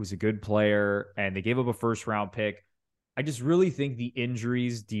Durzi, who's a good player, and they gave up a 1st-round pick. I just really think the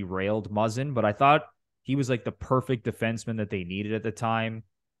injuries derailed Muzzin, but I thought he was like the perfect defenseman that they needed at the time.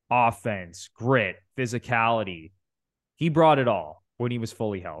 Offense, grit, physicality. He brought it all when he was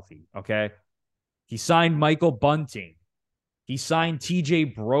fully healthy, okay? He signed Michael Bunting. He signed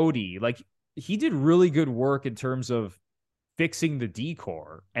TJ Brody. Like, he did really good work in terms of fixing the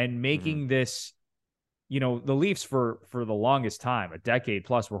decor and making this, the Leafs for the longest time, a decade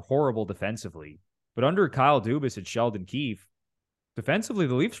plus, were horrible defensively. But under Kyle Dubas and Sheldon Keefe, defensively,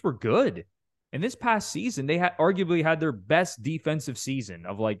 the Leafs were good. And this past season, they arguably had their best defensive season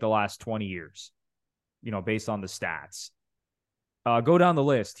of like the last 20 years, based on the stats. Go down the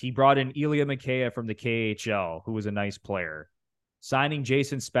list. He brought in Ilya Mikheyev from the KHL, who was a nice player. Signing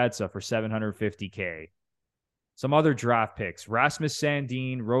Jason Spezza for $750K. Some other draft picks: Rasmus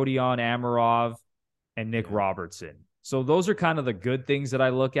Sandin, Rodion Amirov, and Nick Robertson. So those are kind of the good things that I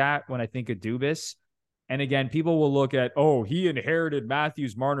look at when I think of Dubas. And again, people will look at, he inherited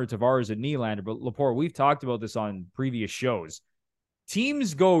Matthews, Marner, Tavares, and Nylander. But Lepore, we've talked about this on previous shows.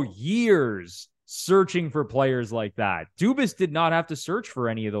 Teams go years searching for players like that. Dubas did not have to search for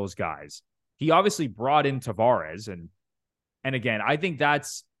any of those guys. He obviously brought in Tavares. And again, I think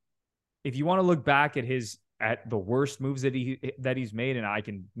that's, if you want to look back at the worst moves that he's made, and I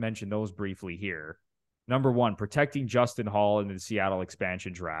can mention those briefly here. Number one, protecting Justin Hall in the Seattle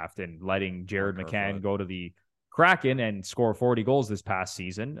expansion draft and letting Jared McCann go to the Kraken and score 40 goals this past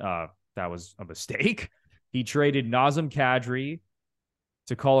season. That was a mistake. He traded Nazem Kadri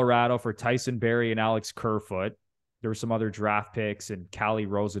to Colorado for Tyson Barrie and Alex Kerfoot. There were some other draft picks, and Callie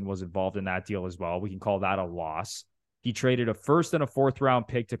Rosen was involved in that deal as well. We can call that a loss. He traded a 1st and a 4th-round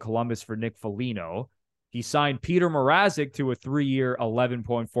pick to Columbus for Nick Foligno. He signed Peter Mrazek to a 3-year,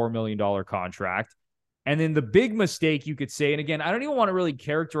 $11.4 million contract. And then the big mistake, you could say, and again, I don't even want to really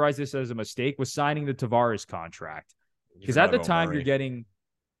characterize this as a mistake, was signing the Tavares contract. Because at the time, you're getting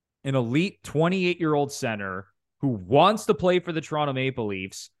an elite 28-year-old center who wants to play for the Toronto Maple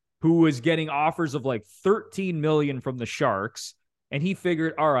Leafs, who is getting offers of like $13 million from the Sharks. And he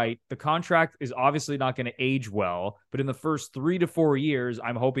figured, all right, the contract is obviously not going to age well, but in the first 3 to 4 years,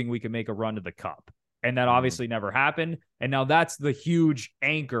 I'm hoping we can make a run to the Cup. And that obviously never happened. And now that's the huge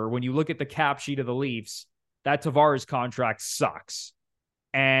anchor. When you look at the cap sheet of the Leafs, that Tavares contract sucks.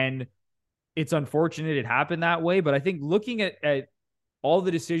 And it's unfortunate it happened that way. But I think looking at all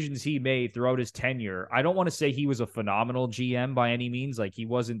the decisions he made throughout his tenure, I don't want to say he was a phenomenal GM by any means. Like, he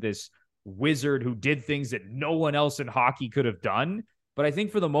wasn't this wizard who did things that no one else in hockey could have done. But I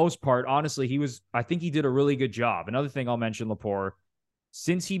think for the most part, honestly, I think he did a really good job. Another thing I'll mention, Lepore,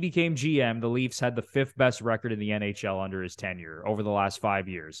 since he became GM, the Leafs had the 5th best record in the NHL under his tenure over the last 5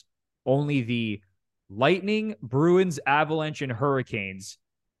 years. Only the Lightning, Bruins, Avalanche, and Hurricanes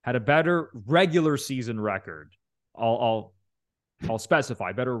had a better regular season record. I'll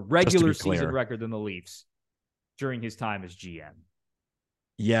specify better regular season record than the Leafs during his time as GM.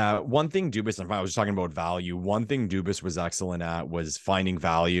 Yeah, one thing Dubas, and I was talking about value, one thing Dubas was excellent at was finding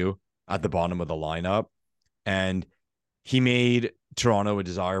value at the bottom of the lineup. And he made Toronto a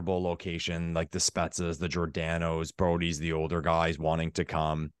desirable location, like the Spetzas, the Giordanos, Brody's, the older guys wanting to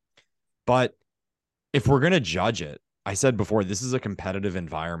come. But if we're going to judge it, I said before, this is a competitive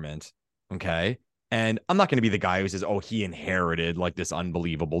environment, okay? And I'm not going to be the guy who says, oh, he inherited like this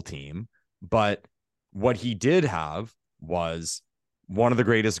unbelievable team. But what he did have was one of the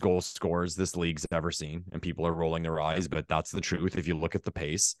greatest goal scorers this league's ever seen. And people are rolling their eyes, but that's the truth if you look at the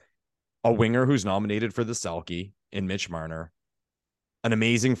pace. A winger who's nominated for the Selke in Mitch Marner, an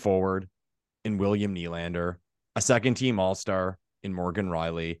amazing forward in William Nylander, a second-team All-Star in Morgan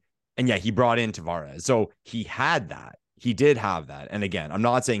Riley, and yeah, he brought in Tavares. So he had that. He did have that. And again, I'm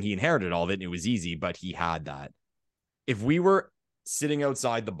not saying he inherited all of it and it was easy, but he had that. If we were sitting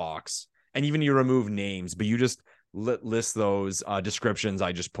outside the box, and even you remove names, but you just list those descriptions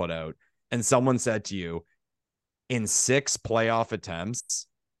I just put out, and someone said to you, in 6 playoff attempts,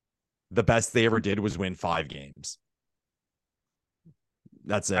 the best they ever did was win 5 games.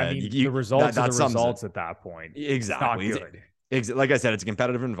 That's it. I mean, the results are the results at that point. Exactly. It's not good. Like I said, it's a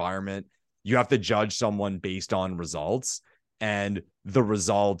competitive environment. You have to judge someone based on results, and the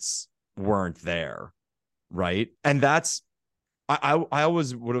results weren't there, right? And that's, I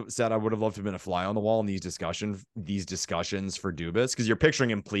always would have said I would have loved to have been a fly on the wall in these discussions for Dubas, because you're picturing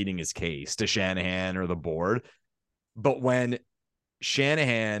him pleading his case to Shanahan or the board. But when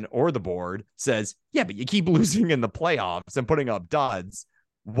Shanahan or the board says, yeah, but you keep losing in the playoffs and putting up duds,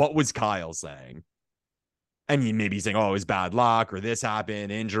 what was Kyle saying? And you maybe saying, oh, it was bad luck or this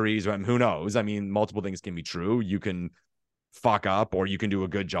happened, injuries, or who knows? I mean, multiple things can be true. You can fuck up or you can do a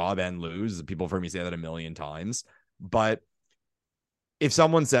good job and lose. People have heard me say that a million times. But if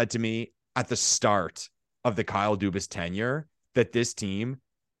someone said to me at the start of the Kyle Dubas tenure that this team,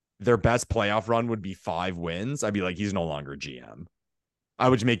 their best playoff run would be 5 wins, I'd be like, he's no longer GM. I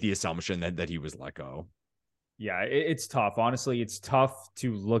would make the assumption that he was let go. Yeah, it's tough. Honestly, it's tough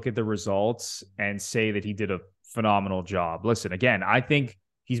to look at the results and say that he did a phenomenal job. Listen, again, I think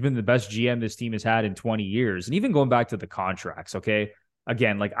he's been the best GM this team has had in 20 years. And even going back to the contracts, okay?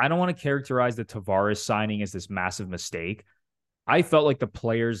 Again, like, I don't want to characterize the Tavares signing as this massive mistake. I felt like the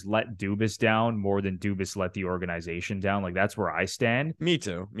players let Dubas down more than Dubas let the organization down. Like, that's where I stand. Me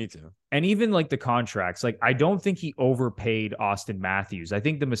too. And even like the contracts, like, I don't think he overpaid Austin Matthews. I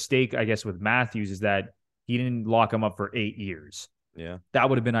think the mistake, I guess, with Matthews is that he didn't lock him up for 8 years. Yeah. That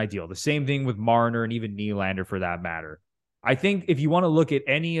would have been ideal. The same thing with Marner and even Nylander for that matter. I think if you want to look at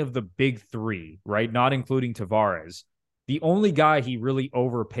any of the big 3, right, not including Tavares, the only guy he really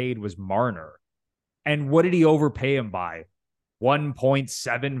overpaid was Marner. And what did he overpay him by?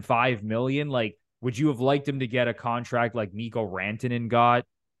 $1.75 million. Like, would you have liked him to get a contract like Mikko Rantanen got,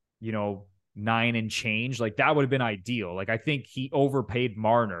 9 and change? Like, that would have been ideal. Like, I think he overpaid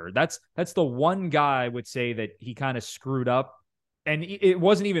Marner. That's the one guy I would say that he kind of screwed up. And it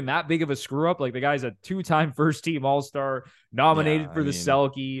wasn't even that big of a screw up. Like, the guy's a 2-time first-team All-Star, nominated for the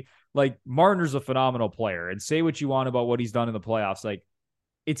Selke. Like, Marner's a phenomenal player. And say what you want about what he's done in the playoffs. Like,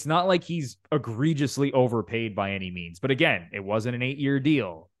 it's not like he's egregiously overpaid by any means. But again, it wasn't an 8-year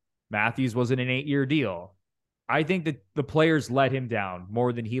deal. Matthews wasn't an 8-year deal. I think that the players let him down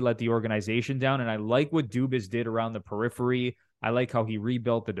more than he let the organization down. And I like what Dubas did around the periphery. I like how he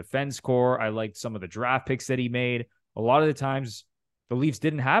rebuilt the defense core. I liked some of the draft picks that he made. A lot of the times, the Leafs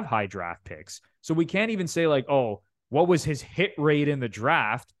didn't have high draft picks. So we can't even say like, oh, what was his hit rate in the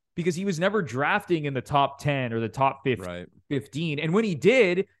draft? Because he was never drafting in the top 10 or the top 15. And when he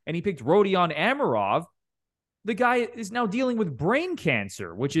did, and he picked Rodion Amirov, the guy is now dealing with brain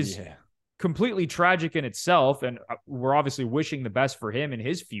cancer, which is completely tragic in itself. And we're obviously wishing the best for him and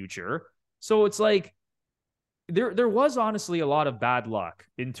his future. So it's like, there was honestly a lot of bad luck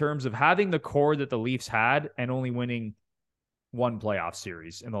in terms of having the core that the Leafs had and only winning 1 playoff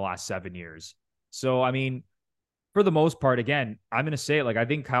series in the last 7 years. So, I mean, for the most part, again, I'm going to say it. Like, I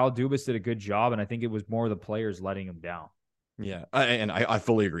think Kyle Dubas did a good job, and I think it was more the players letting him down. Yeah. I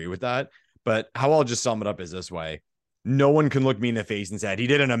fully agree with that. But how I'll just sum it up is this way. No one can look me in the face and said he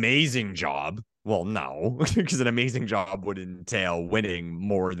did an amazing job. Well, no, because an amazing job would entail winning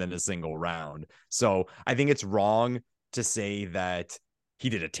more than a single round. So I think it's wrong to say that he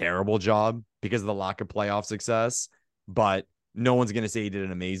did a terrible job because of the lack of playoff success, but no one's going to say he did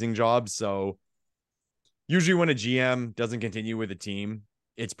an amazing job. So usually when a GM doesn't continue with a team,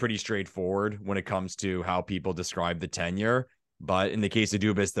 it's pretty straightforward when it comes to how people describe the tenure. But in the case of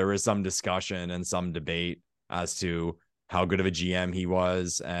Dubas, there is some discussion and some debate as to how good of a GM he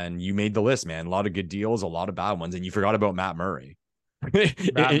was. And you made the list, man. A lot of good deals, a lot of bad ones. And you forgot about Matt Murray.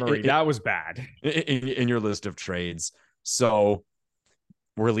 Matt Murray, that was bad. In your list of trades. So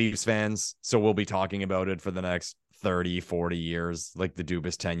we're Leafs fans. So we'll be talking about it for the next 30, 40 years, like the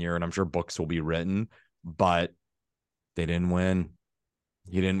Dubas tenure. And I'm sure books will be written, but they didn't win.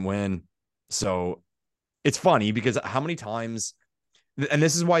 He didn't win. So it's funny because how many times, and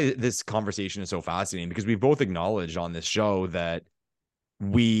this is why this conversation is so fascinating, because we've both acknowledged on this show that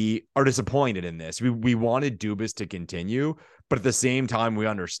we are disappointed in this. We wanted Dubas to continue, but at the same time, we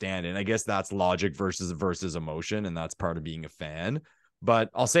understand it. And I guess that's logic versus emotion, and that's part of being a fan. But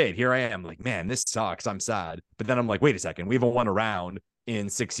I'll say it, here I am, like, man, this sucks. I'm sad. But then I'm like, wait a second, we haven't won a round in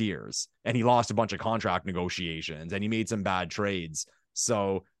 6 years, and he lost a bunch of contract negotiations, and he made some bad trades.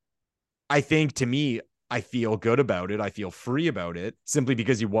 So I think, to me, I feel good about it. I feel free about it simply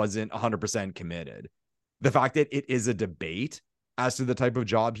because he wasn't 100% committed. The fact that it is a debate as to the type of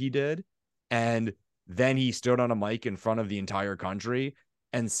job he did, and then he stood on a mic in front of the entire country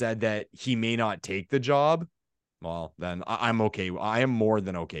and said that he may not take the job, well, then I'm okay. I am more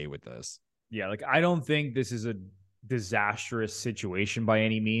than okay with this. Yeah, like, I don't think this is a disastrous situation by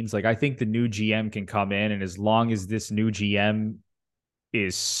any means. Like, I think the new GM can come in, and as long as this new GM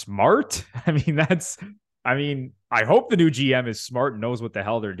is smart, I hope the new GM is smart and knows what the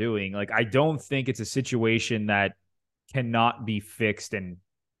hell they're doing. Like, I don't think it's a situation that cannot be fixed and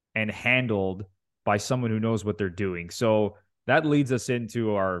handled by someone who knows what they're doing. So that leads us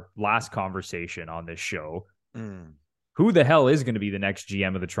into our last conversation on this show. Who the hell is going to be the next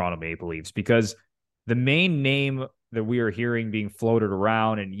GM of the Toronto Maple Leafs? Because the main name that we are hearing being floated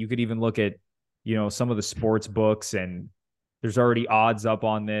around, and you could even look at, some of the sports books, and there's already odds up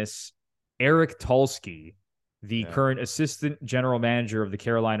on this. Eric Tulsky, the current assistant general manager of the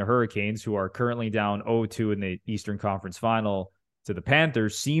Carolina Hurricanes, who are currently down 0-2 in the Eastern Conference Final to the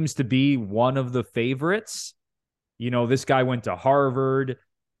Panthers, seems to be one of the favorites. This guy went to Harvard.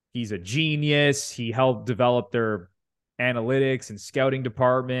 He's a genius. He helped develop their analytics and scouting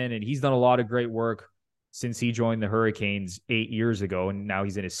department, and he's done a lot of great work since he joined the Hurricanes 8 years ago, and now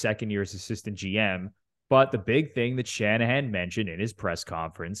he's in his second year as assistant GM. But the big thing that Shanahan mentioned in his press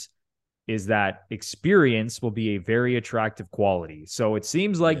conference is that experience will be a very attractive quality. So it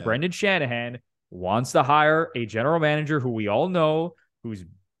seems like Brendan Shanahan wants to hire a general manager who we all know, who's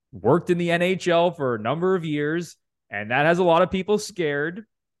worked in the NHL for a number of years, and that has a lot of people scared,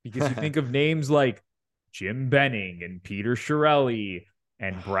 because you think of names like Jim Benning and Peter Chiarelli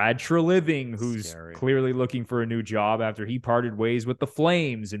and Brad Treliving, who's clearly looking for a new job after he parted ways with the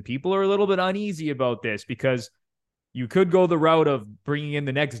Flames. And people are a little bit uneasy about this, because you could go the route of bringing in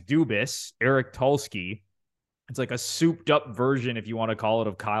the next Dubas, Eric Tulsky. It's like a souped up version, if you want to call it,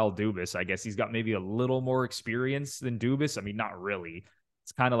 of Kyle Dubas. I guess he's got maybe a little more experience than Dubas. I mean, not really.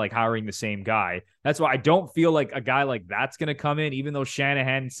 It's kind of like hiring the same guy. That's why I don't feel like a guy like that's going to come in, even though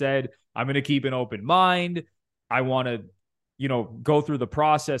Shanahan said, I'm going to keep an open mind. I want to, go through the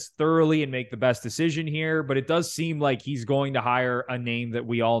process thoroughly and make the best decision here. But it does seem like he's going to hire a name that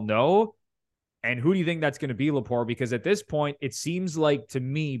we all know. And who do you think that's going to be, Lepore? Because at this point, it seems like, to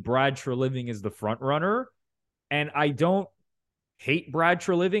me, Brad Treliving is the front runner. And I don't hate Brad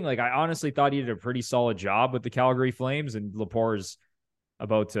Treliving. Like, I honestly thought he did a pretty solid job with the Calgary Flames, and Lepore's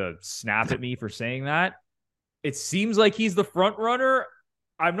about to snap at me for saying that. It seems like he's the front runner.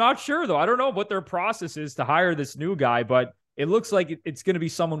 I'm not sure, though. I don't know what their process is to hire this new guy, but it looks like it's going to be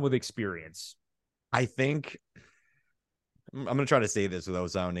someone with experience. I think I'm going to try to say this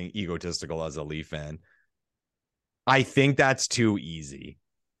without sounding egotistical as a Leaf fan. I think that's too easy.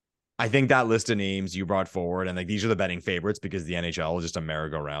 I think that list of names you brought forward, and like, these are the betting favorites because the NHL is just a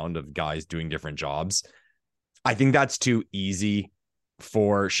merry-go-round of guys doing different jobs. I think that's too easy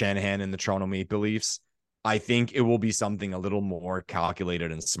for Shanahan and the Toronto Maple Leafs. I think it will be something a little more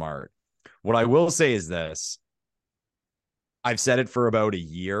calculated and smart. What I will say is this. I've said it for about a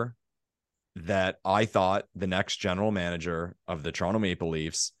year that I thought the next general manager of the Toronto Maple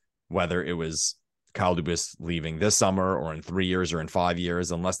Leafs, whether it was Kyle Dubas leaving this summer or in 3 years or in 5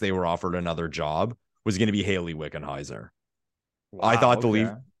 years, unless they were offered another job, was going to be Haley Wickenheiser. I Wow. thought the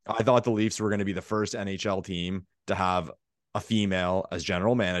Okay. Leafs were going to be the first NHL team to have a female as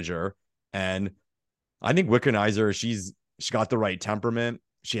general manager. And I think Wickenheiser, she's got the right temperament.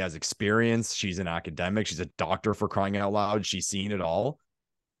 She has experience. She's an academic. She's a doctor, for crying out loud. She's seen it all.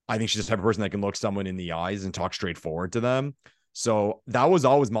 I think she's the type of person that can look someone in the eyes and talk straightforward to them. So that was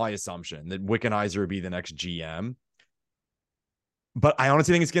always my assumption, that Wickenheiser would be the next GM. But I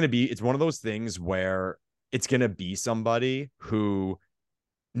honestly think it's one of those things where it's going to be somebody who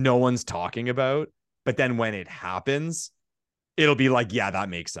no one's talking about. But then when it happens, it'll be like, yeah, that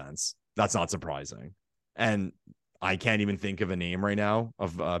makes sense. That's not surprising. And I can't even think of a name right now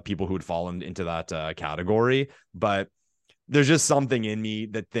of people who would fall into that category. But there's just something in me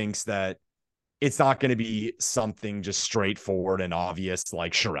that thinks that it's not going to be something just straightforward and obvious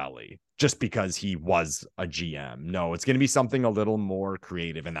like Chiarelli, just because he was a GM. No, it's going to be something a little more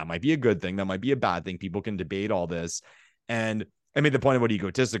creative, and that might be a good thing. That might be a bad thing. People can debate all this. And I made the point about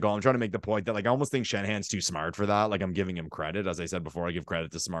egotistical. I'm trying to make the point that, like, I almost think Shanahan's too smart for that. Like, I'm giving him credit. As I said before, I give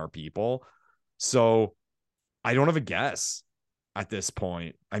credit to smart people. So I don't have a guess at this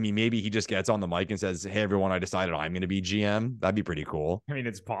point. I mean, maybe he just gets on the mic and says, "Hey, everyone, I decided I'm going to be GM." That'd be pretty cool. I mean,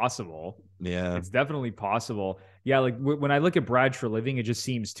 it's possible. Yeah. It's definitely possible. Yeah, like when I look at Brad Treliving, it just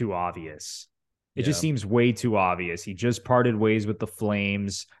seems too obvious. It just seems way too obvious. He just parted ways with the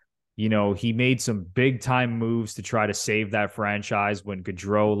Flames. You know, he made some big time moves to try to save that franchise when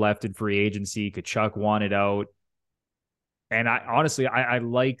Gaudreau left in free agency. Kachuk wanted out. And I honestly, I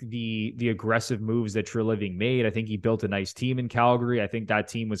like the aggressive moves that Treliving made. I think he built a nice team in Calgary. I think that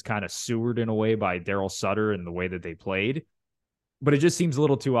team was kind of sewered in a way by Daryl Sutter and the way that they played. But it just seems a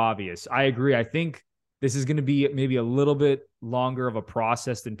little too obvious. I agree. I think this is going to be maybe a little bit longer of a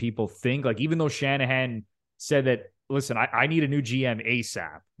process than people think. Like, even though Shanahan said that, listen, I need a new GM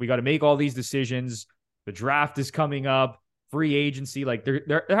ASAP. We got to make all these decisions. The draft is coming up, free agency. Like,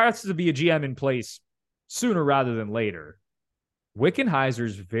 there has to be a GM in place sooner rather than later.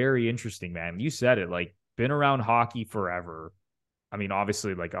 Wickenheiser's very interesting, man. You said it, like, been around hockey forever. I mean,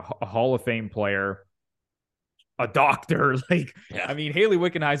 obviously, like a Hall of Fame player, a doctor. Like, Yeah. I mean, Haley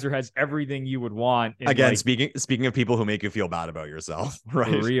Wickenheiser has everything you would want. Again, like, speaking of people who make you feel bad about yourself, right?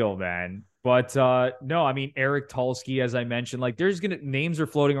 For real, man. But no, I mean, Eric Tulsky, as I mentioned, like, there's names are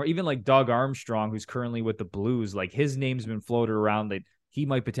floating, or even like Doug Armstrong, who's currently with the Blues. Like, his name's been floated around that he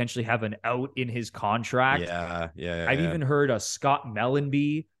might potentially have an out in his contract. Yeah. I've even heard Scott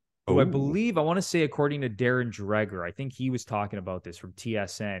Mellenby, who I believe, I want to say, according to Darren Dreger, I think he was talking about this from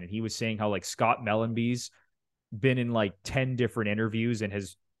TSN, and he was saying how, like, Scott Mellenby's been in like 10 different interviews and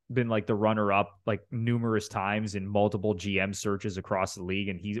has been like the runner up like numerous times in multiple GM searches across the league.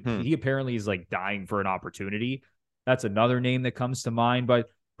 And he apparently is like dying for an opportunity. That's another name that comes to mind. But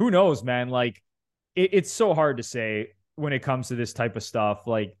who knows, man? Like, it's so hard to say when it comes to this type of stuff.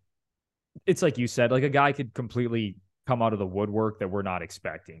 Like, it's like you said, like, a guy could completely come out of the woodwork that we're not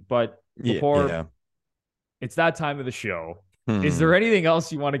expecting. But before it's that time of the show, is there anything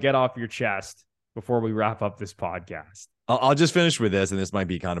else you want to get off your chest before we wrap up this podcast? I'll just finish with this, and this might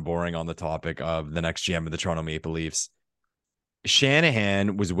be kind of boring on the topic of the next GM of the Toronto Maple Leafs.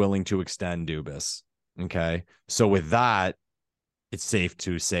 Shanahan was willing to extend Dubas. Okay. So with that, it's safe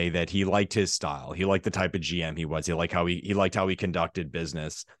to say that he liked his style. He liked the type of GM he was. He liked how he conducted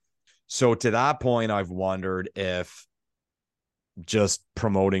business. So to that point, I've wondered if just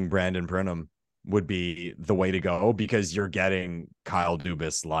promoting Brandon Pridham would be the way to go, because you're getting Kyle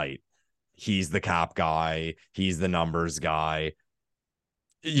Dubas light. He's the cap guy. He's the numbers guy.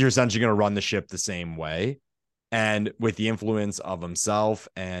 You're essentially going to run the ship the same way. And with the influence of himself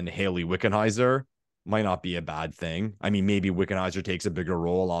and Haley Wickenheiser, might not be a bad thing. I mean, maybe Wickenheiser takes a bigger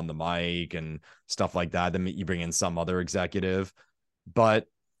role on the mic and stuff like that. Then you bring in some other executive. But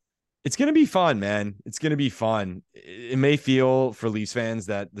it's going to be fun, man. It's going to be fun. It may feel for Leafs fans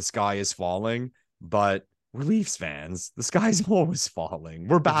that the sky is falling, but we're Leafs fans. The sky's always falling.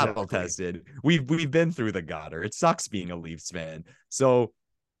 We're battle tested. We've been through the gutter. It sucks being a Leafs fan. So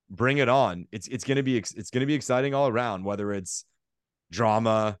bring it on. It's going to be exciting all around, whether it's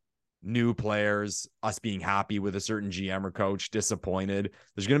drama, new players, us being happy with a certain GM or coach, disappointed.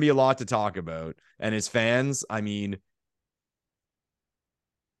 There's going to be a lot to talk about. And as fans, I mean,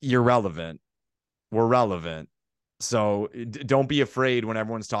 you're relevant. We're relevant. So don't be afraid when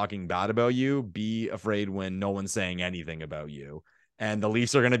everyone's talking bad about you. Be afraid when no one's saying anything about you. And the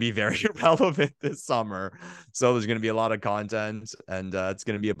Leafs are going to be very relevant this summer. So there's going to be a lot of content, and it's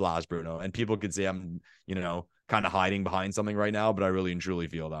going to be a blast, Bruno. And people could say I'm, kind of hiding behind something right now, but I really and truly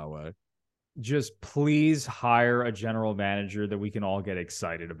feel that way. just please hire a general manager that we can all get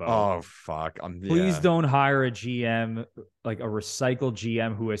excited about. Oh, fuck. Please don't hire a GM, like a recycled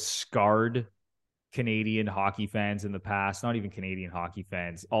GM who has scarred Canadian hockey fans in the past. Not even Canadian hockey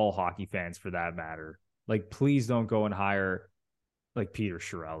fans, all hockey fans for that matter. Like, please don't go and hire like Peter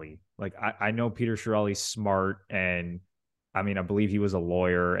Chiarelli. Like, I know Peter Chiarelli's smart, and I mean, I believe he was a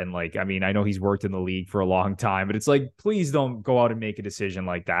lawyer, and like, I mean, I know he's worked in the league for a long time, but it's like, please don't go out and make a decision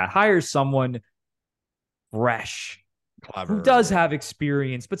like that. Hire someone fresh, clever, who does have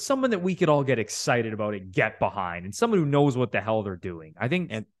experience, but someone that we could all get excited about and get behind, and someone who knows what the hell they're doing. I think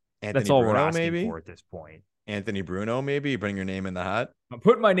that's all we're asking for at this point. Anthony Bruno, maybe bring your name in the hat. I'm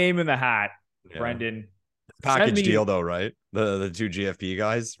putting my name in the hat, Brendan. Package deal though, right? The two GFP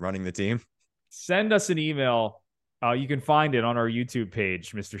guys running the team. Send us an email. You can find it on our YouTube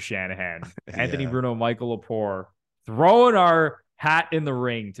page, Mr. Shanahan. Anthony Bruno, Michael Lepore, throwing our hat in the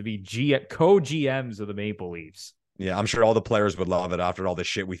ring to be co-GMs of the Maple Leafs. Yeah, I'm sure all the players would love it after all the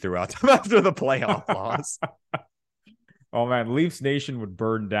shit we threw out them after the playoff loss. Oh man, Leafs Nation would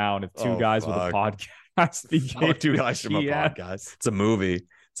burn down if two guys with a podcast became two guys from a podcast. It's a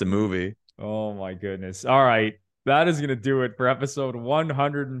movie. Oh my goodness. All right. That is going to do it for episode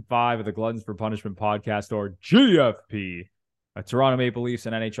 105 of the Gluttons for Punishment podcast, or GFP, a Toronto Maple Leafs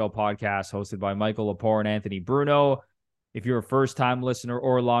and NHL podcast hosted by Michael Lepore and Anthony Bruno. If you're a first-time listener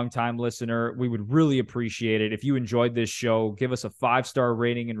or a long-time listener, we would really appreciate it. If you enjoyed this show, give us a 5-star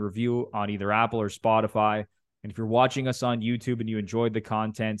rating and review on either Apple or Spotify. And if you're watching us on YouTube and you enjoyed the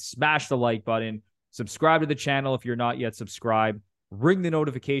content, smash the like button, subscribe to the channel if you're not yet subscribed, ring the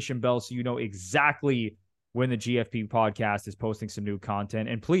notification bell so you know exactly when the GFP podcast is posting some new content.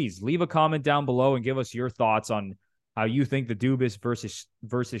 And please leave a comment down below and give us your thoughts on how you think the Dubas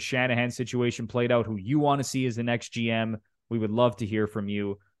versus Shanahan situation played out, who you want to see as the next GM. We would love to hear from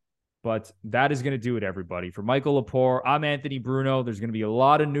you. But that is going to do it, everybody. For Michael Lepore, I'm Anthony Bruno. There's going to be a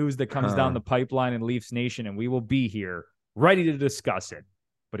lot of news that comes down the pipeline in Leafs Nation, and we will be here ready to discuss it.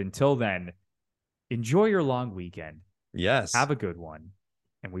 But until then, enjoy your long weekend. Yes. Have a good one,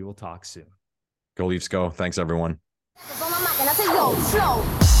 and we will talk soon. Go Leafs, go. Thanks, everyone.